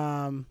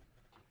 I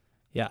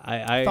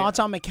thoughts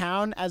on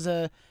McCown as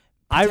a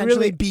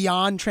potentially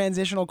beyond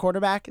transitional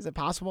quarterback? Is it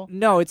possible?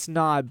 No, it's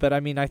not. But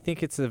I mean, I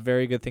think it's a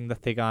very good thing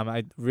that they got him.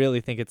 I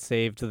really think it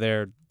saved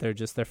their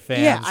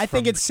fans. Yeah, I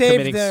think it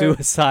saved committing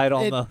suicide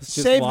almost.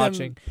 Just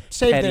watching,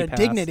 saved their pass.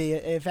 dignity,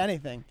 if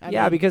anything.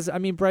 Because I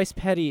mean, Bryce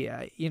Petty.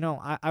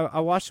 I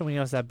watched him when he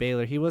was at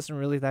Baylor. He wasn't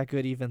really that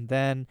good even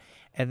then.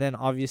 And then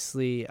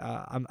obviously,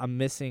 I'm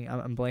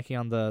blanking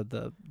on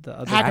the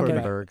other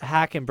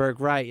Hackenberg,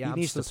 right? Yeah,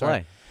 he needs to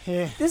play.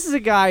 Yeah. This is a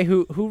guy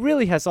who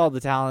really has all the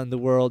talent in the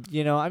world.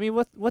 I mean,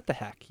 what the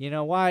heck?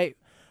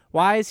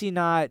 Why is he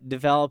not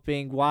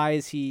developing? Why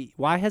has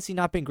he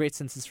not been great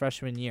since his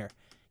freshman year?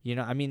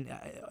 I mean,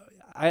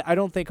 I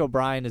don't think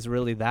O'Brien is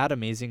really that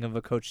amazing of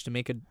a coach to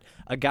make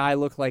a guy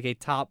look like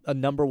a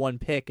number one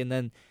pick, and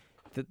then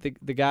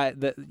the guy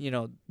that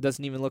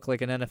doesn't even look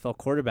like an NFL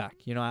quarterback.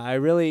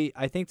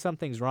 I think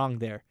something's wrong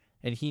there,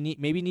 and he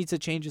maybe needs a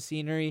change of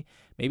scenery.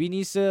 Maybe he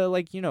needs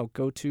to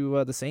go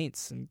to the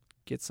Saints and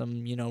get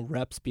some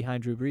reps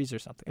behind Drew Brees or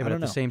something. Yeah, but at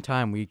the same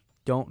time, we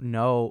don't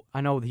know.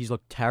 I know he's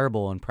looked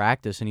terrible in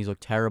practice and he's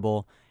looked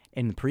terrible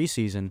in the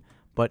preseason,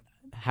 but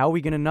how are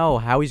we going to know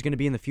how he's going to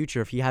be in the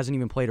future if he hasn't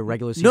even played a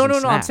regular season No,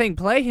 snap? I'm saying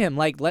play him.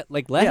 Let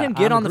him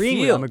get on the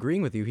field. I'm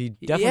agreeing with you. He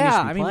definitely needs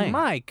to be playing.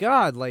 My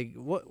God,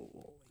 what?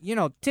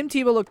 Tim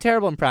Tebow looked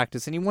terrible in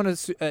practice, and he won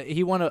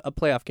a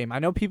playoff game. I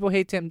know people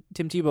hate Tim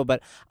Tebow,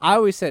 but I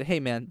always said, hey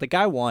man, the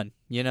guy won.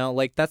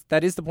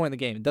 That is the point of the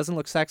game. It doesn't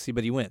look sexy,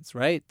 but he wins,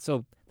 right?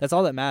 So that's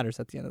all that matters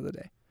at the end of the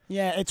day.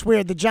 Yeah, it's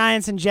weird. The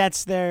Giants and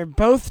Jets, they're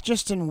both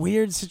just in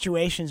weird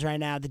situations right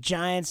now. The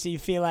Giants, you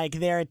feel like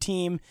they're a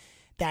team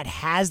that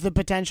has the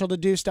potential to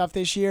do stuff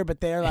this year,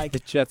 but they're the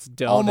Jets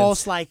don't.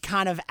 Almost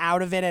kind of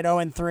out of it at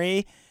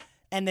 0-3.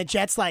 And the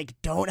Jets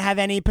don't have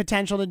any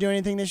potential to do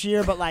anything this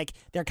year, but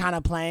they're kind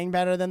of playing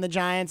better than the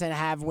Giants and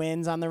have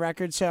wins on the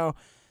record. So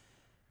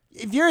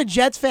if you're a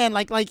Jets fan,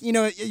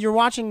 you're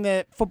watching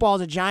the football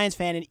as a Giants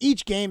fan, and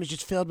each game is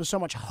just filled with so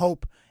much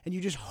hope, and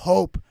you just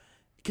hope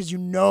because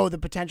the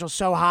potential's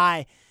so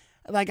high.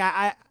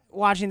 I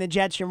watching the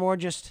Jets, you're more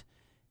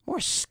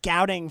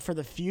scouting for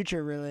the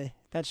future, really.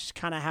 That's just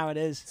kind of how it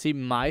is. See,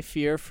 my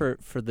fear for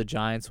the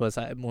Giants was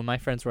when my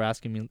friends were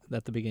asking me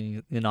at the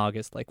beginning in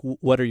August,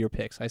 what are your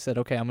picks? I said,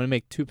 okay, I'm going to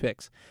make two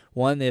picks.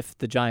 One, if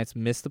the Giants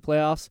miss the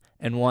playoffs,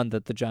 and one,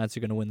 that the Giants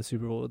are going to win the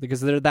Super Bowl, because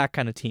they're that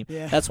kind of team.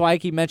 Yeah. That's why I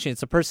keep mentioning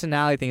it's a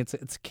personality thing.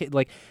 It's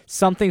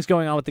something's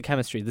going on with the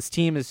chemistry. This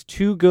team is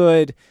too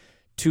good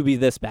to be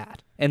this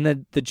bad. And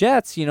the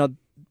Jets,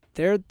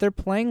 they're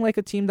playing like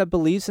a team that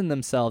believes in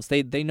themselves.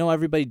 They know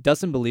everybody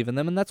doesn't believe in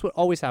them, and that's what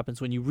always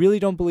happens. When you really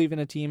don't believe in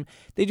a team,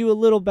 they do a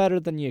little better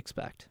than you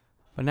expect.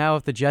 But now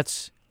if the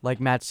Jets, like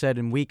Matt said,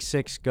 in Week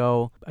 6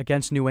 go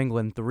against New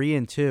England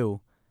 3-2,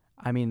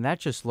 I mean, that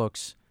just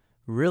looks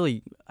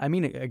really – I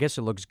guess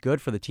it looks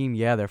good for the team.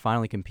 Yeah, they're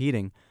finally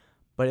competing.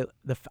 But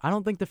I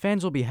don't think the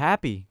fans will be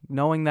happy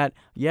knowing that,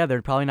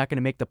 they're probably not going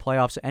to make the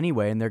playoffs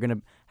anyway, and they're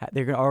going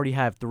to already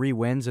have 3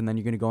 wins, and then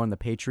you're going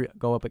to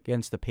go up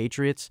against the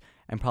Patriots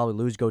and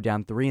probably go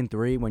down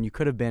 3-3 when you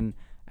could have been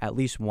at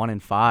least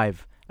 1-5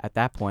 at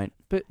that point.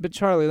 But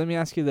Charlie, let me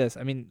ask you this.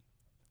 I mean,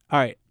 all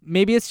right,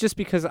 maybe it's just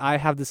because I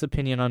have this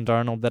opinion on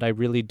Darnold that I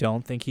really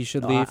don't think he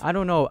should leave. I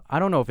don't know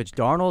if it's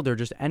Darnold or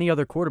just any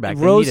other quarterback.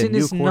 Rosen they need a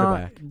new is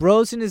quarterback.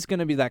 Rosen is going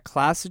to be that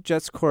classic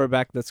Jets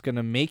quarterback that's going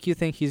to make you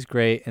think he's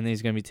great and then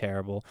he's going to be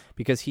terrible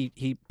because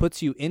he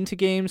puts you into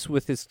games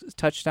with his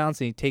touchdowns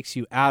and he takes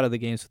you out of the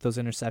games with those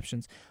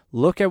interceptions.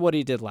 Look at what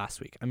he did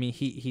last week. I mean,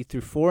 he threw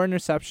 4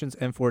 interceptions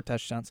and 4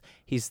 touchdowns.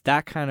 He's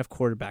that kind of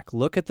quarterback.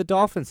 Look at the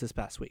Dolphins this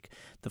past week.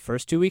 The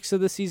first 2 weeks of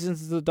the season,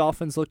 the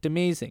Dolphins looked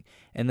amazing,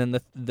 and then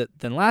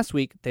then last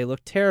week they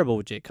looked terrible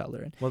with Jay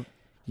Cutler. And, well,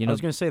 I was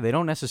going to say they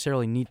don't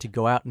necessarily need to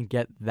go out and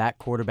get that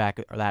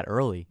quarterback that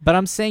early. But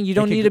I'm saying you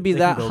don't need to be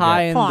that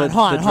high in the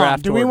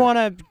draft. Do we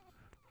want to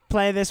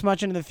play this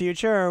much into the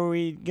future, or are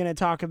we going to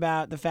talk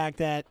about the fact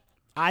that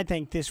I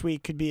think this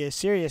week could be a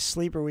serious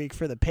sleeper week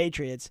for the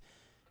Patriots?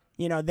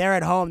 You know, they're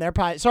at home. They're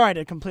probably sorry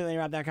to completely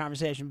interrupt that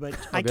conversation, but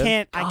I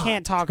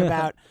can't talk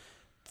about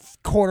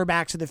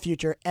quarterbacks of the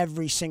future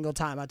every single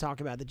time I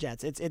talk about the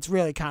Jets. It's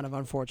really kind of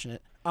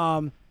unfortunate.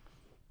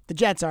 The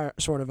Jets are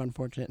sort of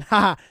unfortunate.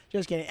 Haha,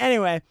 just kidding.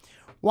 Anyway,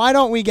 why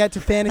don't we get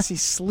to fantasy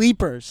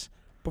sleepers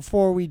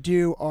before we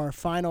do our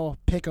final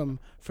pick'em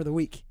for the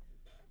week?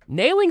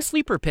 Nailing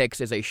sleeper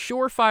picks is a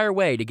surefire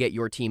way to get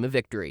your team a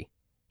victory.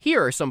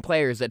 Here are some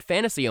players that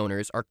fantasy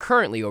owners are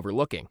currently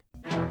overlooking.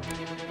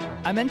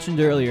 I mentioned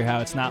earlier how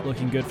it's not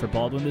looking good for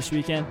Baldwin this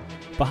weekend.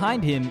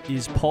 Behind him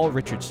is Paul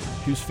Richardson,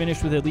 who's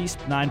finished with at least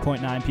 9.9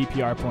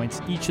 PPR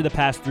points each of the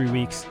past 3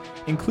 weeks,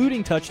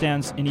 including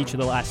touchdowns in each of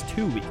the last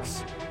 2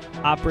 weeks.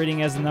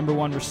 Operating as the number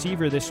 1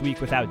 receiver this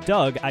week without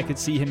Doug, I could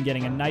see him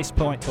getting a nice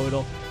point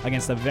total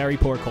against a very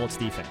poor Colts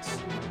defense.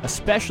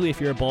 Especially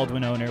if you're a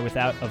Baldwin owner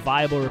without a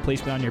viable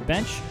replacement on your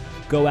bench,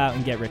 go out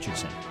and get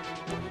Richardson.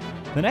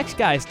 The next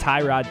guy is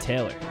Tyrod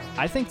Taylor.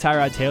 I think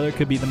Tyrod Taylor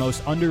could be the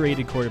most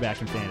underrated quarterback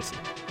in fantasy.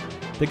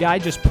 The guy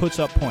just puts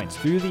up points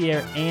through the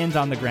air and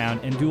on the ground,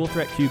 and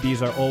dual-threat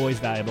QBs are always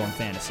valuable in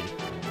fantasy.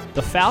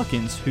 The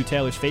Falcons, who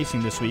Taylor's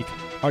facing this week,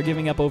 are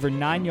giving up over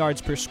 9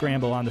 yards per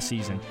scramble on the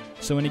season,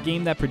 so in a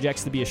game that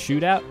projects to be a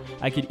shootout,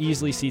 I could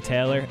easily see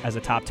Taylor as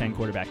a top 10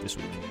 quarterback this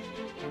week.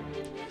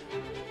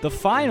 The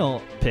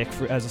final pick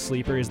as a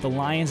sleeper is the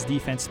Lions'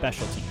 defense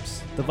special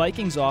teams. The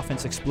Vikings'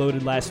 offense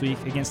exploded last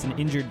week against an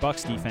injured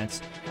Bucs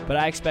defense, but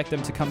I expect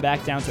them to come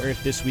back down to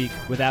earth this week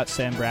without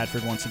Sam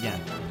Bradford once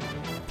again.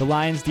 The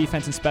Lions'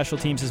 defense and special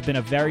teams has been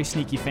a very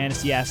sneaky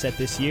fantasy asset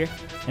this year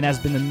and has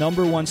been the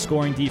number 1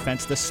 scoring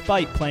defense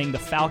despite playing the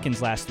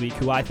Falcons last week,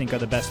 who I think are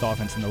the best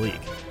offense in the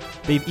league.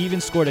 They've even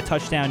scored a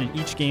touchdown in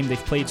each game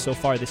they've played so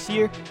far this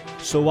year,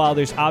 so while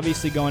there's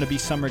obviously going to be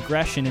some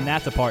regression in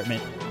that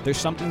department, there's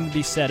something to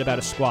be said about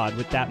a squad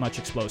with that much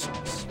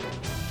explosiveness.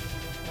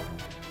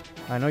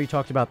 I know you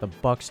talked about the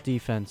Bucs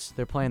defense.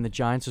 They're playing the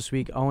Giants this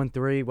week,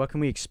 0-3. What can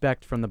we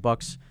expect from the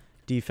Bucs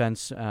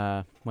defense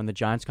when the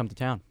Giants come to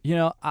town? You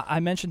know, I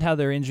mentioned how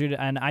they're injured,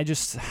 and I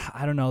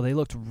don't know. They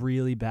looked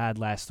really bad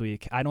last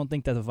week. I don't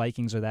think that the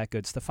Vikings are that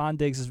good. Stephon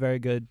Diggs is very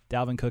good.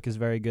 Dalvin Cook is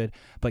very good.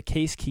 But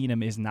Case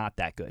Keenum is not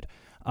that good.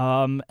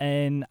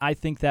 And I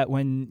think that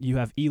when you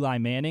have Eli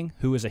Manning,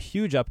 who is a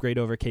huge upgrade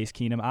over Case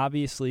Keenum,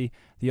 obviously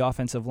the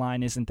offensive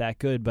line isn't that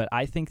good, but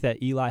I think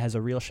that Eli has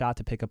a real shot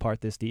to pick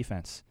apart this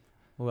defense.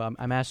 Well,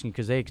 I'm asking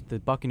because the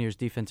Buccaneers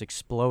defense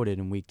exploded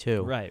in week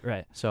 2.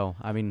 Right. So,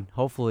 I mean,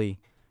 hopefully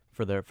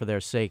for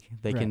their sake,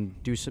 they can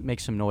make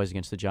some noise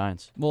against the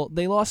Giants. Well,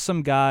 they lost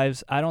some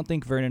guys. I don't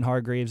think Vernon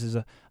Hargreaves is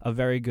a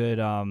very good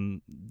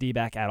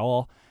D-back at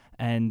all.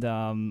 And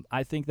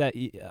I think that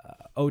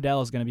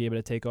Odell is going to be able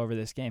to take over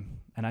this game.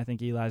 And I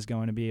think Eli is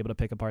going to be able to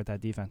pick apart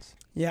that defense.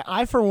 Yeah,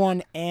 I, for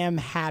one, am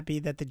happy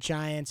that the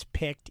Giants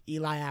picked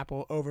Eli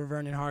Apple over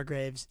Vernon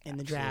Hargreaves in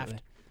the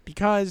draft.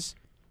 Because,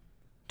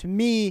 to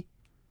me,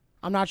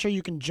 I'm not sure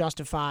you can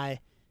justify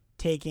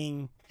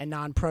taking a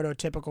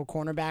non-prototypical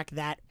cornerback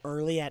that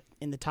early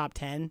in the top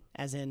 10,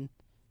 as in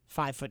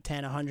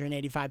 5'10",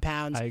 185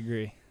 pounds. I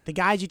agree. The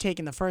guys you take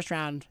in the first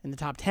round in the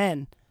top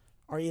 10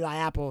 are Eli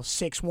Apple,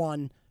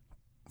 6'1",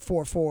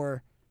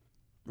 4'4",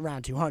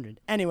 around 200.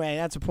 Anyway,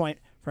 that's a point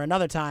for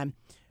another time.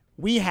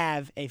 We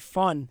have a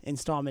fun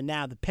installment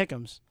now, the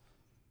Pick'ems.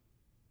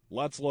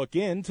 Let's look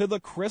into the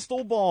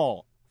crystal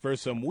ball for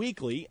some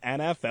weekly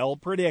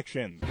NFL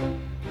predictions.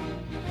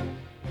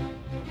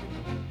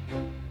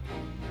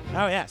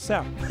 Oh, yeah,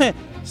 so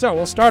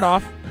we'll start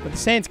off with the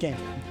Saints game.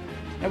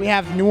 And we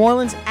have New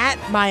Orleans at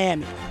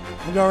Miami.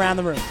 We'll go around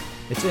the room.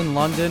 It's in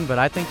London, but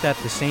I think that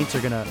the Saints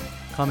are going to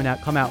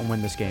come out and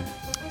win this game.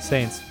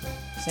 Saints.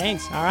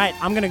 All right,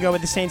 I'm going to go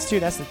with the Saints, too.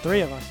 That's the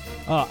 3 of us.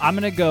 I'm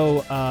going to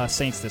go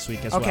Saints this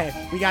week as well.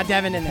 Okay, we got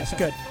Devin in this.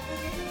 Good.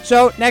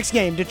 So, next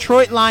game,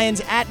 Detroit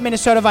Lions at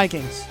Minnesota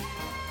Vikings.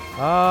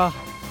 I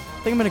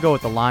think I'm going to go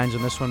with the Lions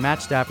in this one.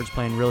 Matt Stafford's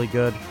playing really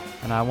good,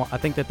 and I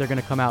think that they're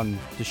going to come out and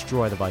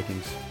destroy the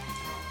Vikings.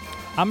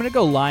 I'm going to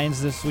go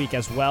Lions this week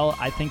as well.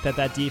 I think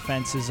that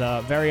defense is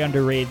very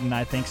underrated, and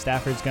I think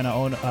Stafford's going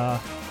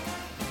to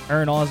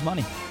earn all his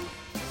money.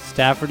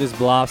 Stafford is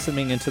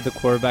blossoming into the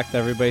quarterback that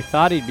everybody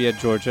thought he'd be at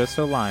Georgia,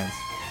 so Lions.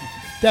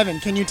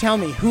 Devin, can you tell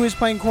me who is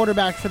playing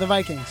quarterback for the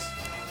Vikings?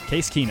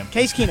 Case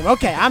Keenum.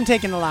 Okay, I'm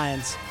taking the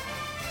Lions.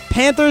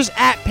 Panthers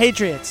at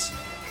Patriots.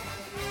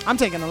 I'm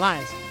taking the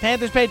Lions.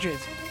 Panthers,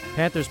 Patriots.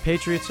 Panthers,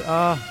 Patriots.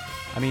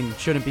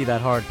 Shouldn't be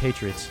that hard.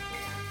 Patriots.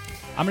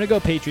 I'm going to go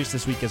Patriots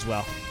this week as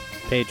well.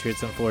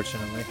 Patriots,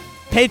 unfortunately.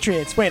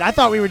 Patriots. Wait, I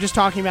thought we were just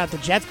talking about the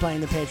Jets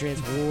playing the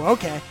Patriots. Ooh,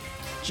 okay.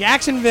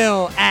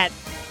 Jacksonville at...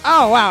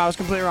 Oh, wow, I was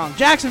completely wrong.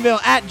 Jacksonville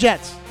at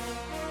Jets.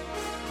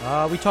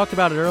 We talked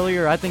about it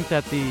earlier. I think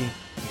that the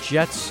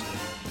Jets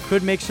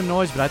could make some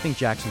noise, but I think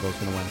Jacksonville's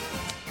going to win.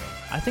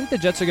 I think the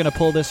Jets are going to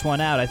pull this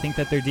one out. I think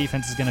that their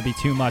defense is going to be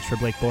too much for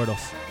Blake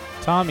Bortles.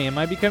 Tommy, am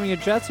I becoming a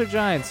Jets or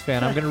Giants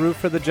fan? I'm going to root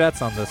for the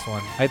Jets on this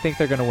one. I think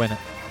they're going to win it.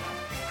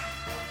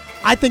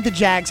 I think the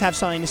Jags have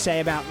something to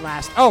say about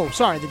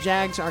the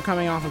Jags are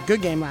coming off a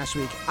good game last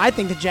week. I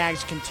think the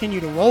Jags continue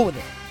to roll with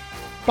it.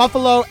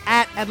 Buffalo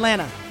at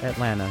Atlanta.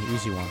 Atlanta,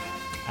 easy one.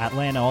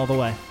 Atlanta all the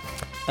way.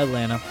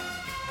 Atlanta.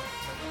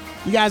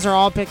 You guys are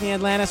all picking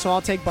Atlanta, so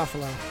I'll take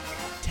Buffalo.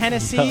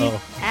 Tennessee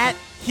at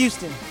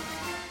Houston.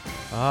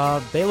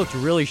 They looked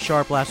really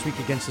sharp last week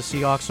against the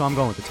Seahawks, so I'm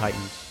going with the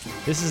Titans.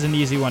 This is an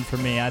easy one for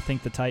me. I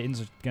think the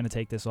Titans are going to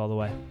take this all the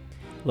way.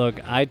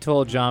 Look, I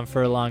told John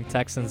Furlong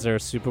Texans are a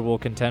Super Bowl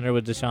contender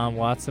with Deshaun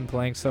Watson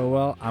playing so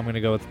well. I'm going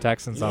to go with the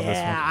Texans on this one.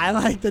 Yeah, I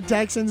like the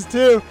Texans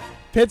too.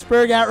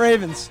 Pittsburgh at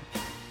Ravens.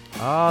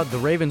 The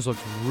Ravens looked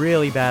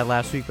really bad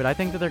last week, but I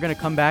think that they're going to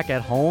come back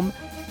at home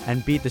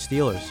and beat the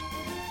Steelers.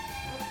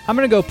 I'm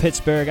going to go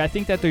Pittsburgh. I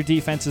think that their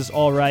defense is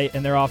all right,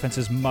 and their offense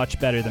is much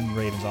better than the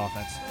Ravens'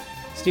 offense.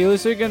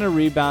 Steelers are going to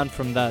rebound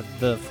from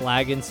the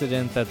flag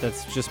incident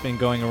that's just been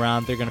going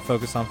around. They're going to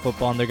focus on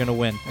football, and they're going to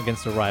win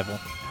against a rival.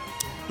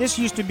 This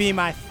used to be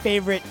my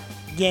favorite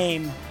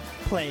game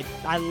played.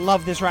 I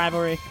love this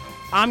rivalry.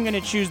 I'm going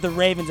to choose the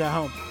Ravens at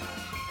home.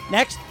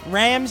 Next,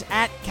 Rams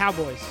at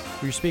Cowboys.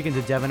 We were speaking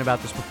to Devin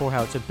about this before,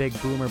 how it's a big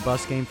boomer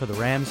bust game for the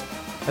Rams.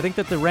 I think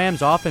that the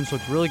Rams' offense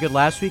looked really good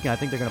last week, and I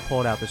think they're going to pull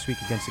it out this week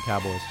against the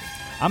Cowboys.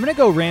 I'm going to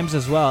go Rams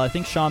as well. I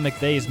think Sean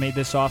McVay has made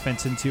this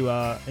offense into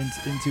a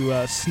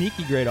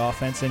sneaky great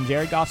offense, and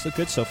Jared Goff's looked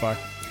good so far.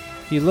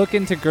 If you look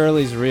into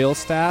Gurley's real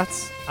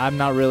stats, I'm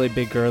not really a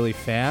big Gurley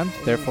fan.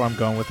 Therefore, I'm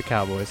going with the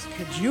Cowboys.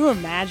 Could you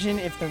imagine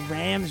if the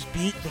Rams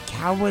beat the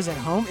Cowboys at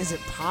home? Is it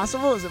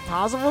possible? All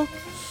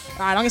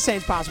right, I'm going to say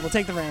it's possible.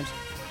 Take the Rams.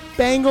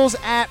 Bengals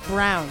at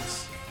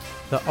Browns.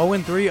 The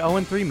 0-3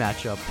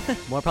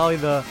 matchup. Well, probably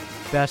the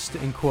best,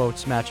 in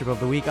quotes, matchup of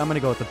the week. I'm going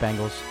to go with the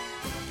Bengals.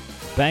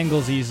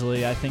 Bengals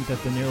easily. I think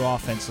that the new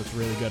offense looks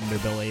really good under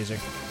Bill Lazor.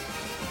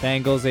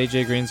 Bengals,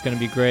 A.J. Green's going to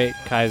be great.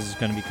 Kaiser's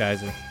going to be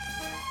Kaiser.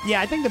 Yeah,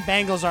 I think the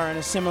Bengals are in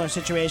a similar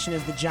situation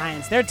as the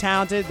Giants. They're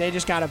talented. They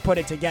just got to put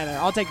it together.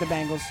 I'll take the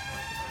Bengals.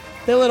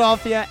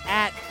 Philadelphia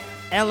at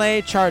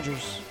L.A.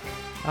 Chargers.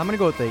 I'm going to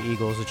go with the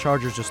Eagles. The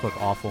Chargers just look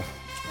awful.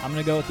 I'm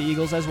going to go with the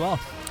Eagles as well.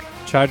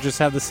 Chargers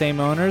have the same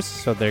owners,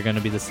 so they're going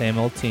to be the same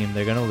old team.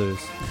 They're going to lose.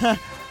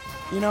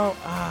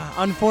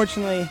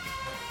 Unfortunately,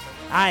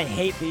 I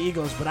hate the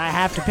Eagles, but I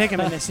have to pick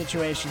them in this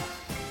situation.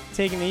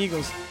 Taking the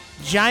Eagles.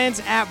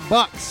 Giants at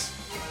Bucks.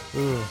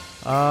 Ooh.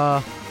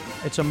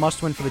 It's a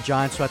must-win for the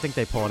Giants, so I think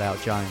they pull it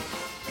out, Giants.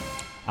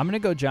 I'm going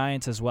to go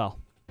Giants as well.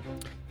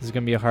 This is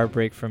going to be a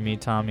heartbreak for me,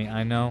 Tommy.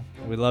 I know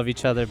we love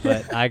each other,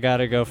 but I got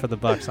to go for the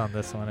Bucks on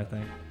this one, I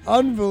think.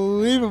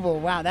 Unbelievable.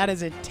 Wow, that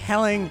is a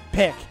telling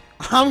pick.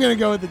 I'm going to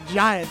go with the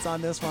Giants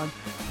on this one.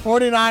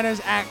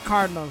 49ers at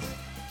Cardinals.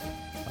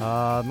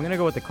 I'm going to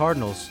go with the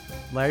Cardinals.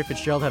 Larry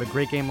Fitzgerald had a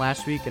great game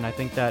last week, and I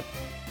think that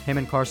him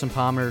and Carson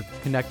Palmer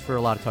connect for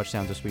a lot of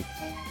touchdowns this week.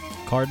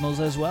 Cardinals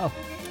as well.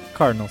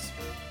 Cardinals.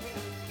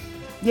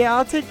 Yeah,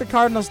 I'll take the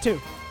Cardinals too.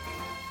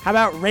 How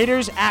about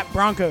Raiders at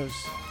Broncos?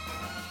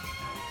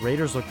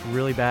 Raiders looked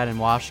really bad in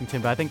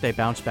Washington, but I think they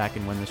bounce back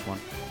and win this one.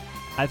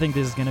 I think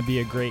this is going to be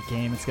a great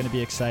game. It's going to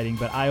be exciting,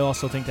 but I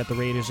also think that the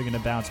Raiders are going to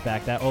bounce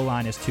back. That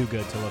O-line is too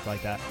good to look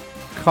like that.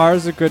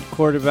 Carr's a good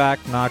quarterback,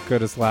 not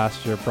good as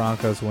last year.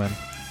 Broncos win.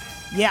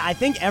 Yeah, I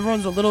think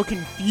everyone's a little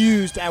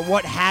confused at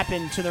what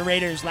happened to the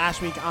Raiders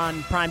last week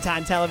on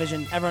primetime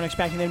television. Everyone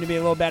expecting them to be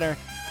a little better.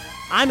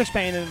 I'm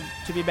expecting them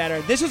to be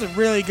better. This is a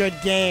really good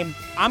game.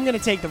 I'm going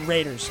to take the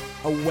Raiders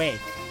away.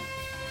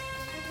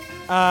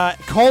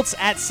 Colts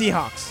at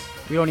Seahawks.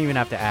 We don't even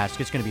have to ask.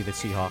 It's going to be the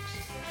Seahawks.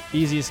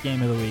 Easiest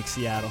game of the week,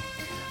 Seattle.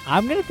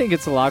 I'm going to think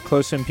it's a lot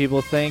closer than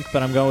people think,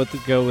 but I'm going to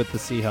go with the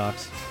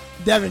Seahawks.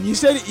 Devin, you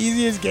said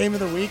easiest game of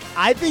the week.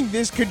 I think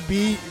this could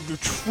be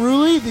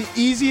truly the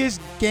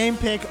easiest game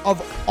pick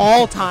of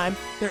all time.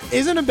 There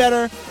isn't a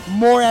better,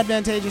 more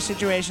advantageous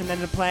situation than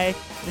to play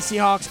the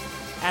Seahawks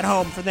at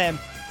home for them.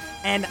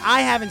 And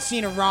I haven't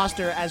seen a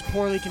roster as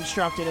poorly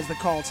constructed as the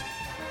Colts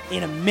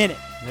in a minute.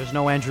 There's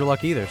no Andrew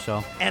Luck either,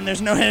 so. And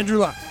there's no Andrew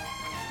Luck.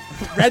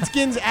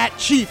 Redskins at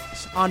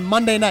Chiefs on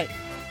Monday night.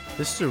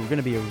 This is going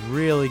to be a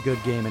really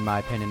good game, in my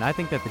opinion. I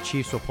think that the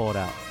Chiefs will pull it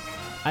out.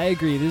 I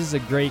agree. This is a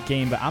great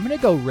game, but I'm going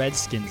to go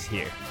Redskins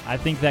here. I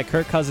think that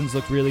Kirk Cousins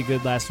looked really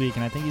good last week,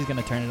 and I think he's going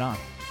to turn it on.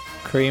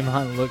 Kareem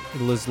Hunt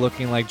was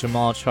looking like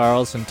Jamal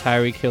Charles, and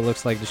Tyreek Hill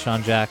looks like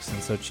Deshaun Jackson,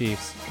 so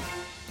Chiefs.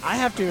 I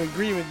have to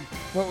agree with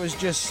what was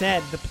just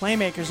said. The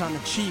playmakers on the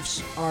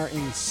Chiefs are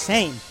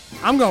insane.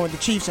 I'm going with the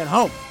Chiefs at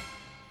home.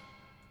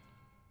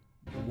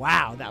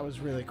 Wow, that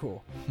was really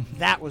cool.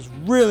 That was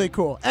really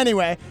cool.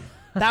 Anyway,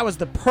 that was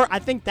I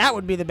think that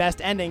would be the best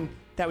ending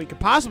that we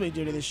could possibly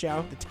do to this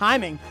show, the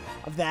timing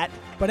of that.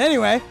 But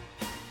anyway,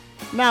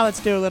 now let's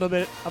do a little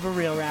bit of a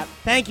real wrap.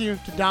 Thank you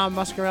to Dom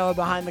Muscarello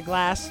behind the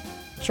glass,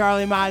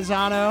 Charlie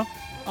Maisano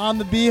on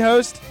the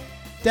B-host,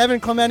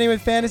 Devin Clementi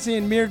with Fantasy,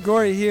 and Mir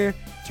Ghouri here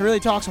to really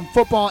talk some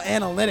football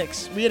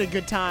analytics. We had a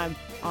good time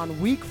on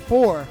week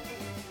 4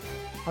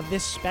 of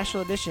this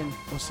special edition.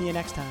 We'll see you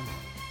next time.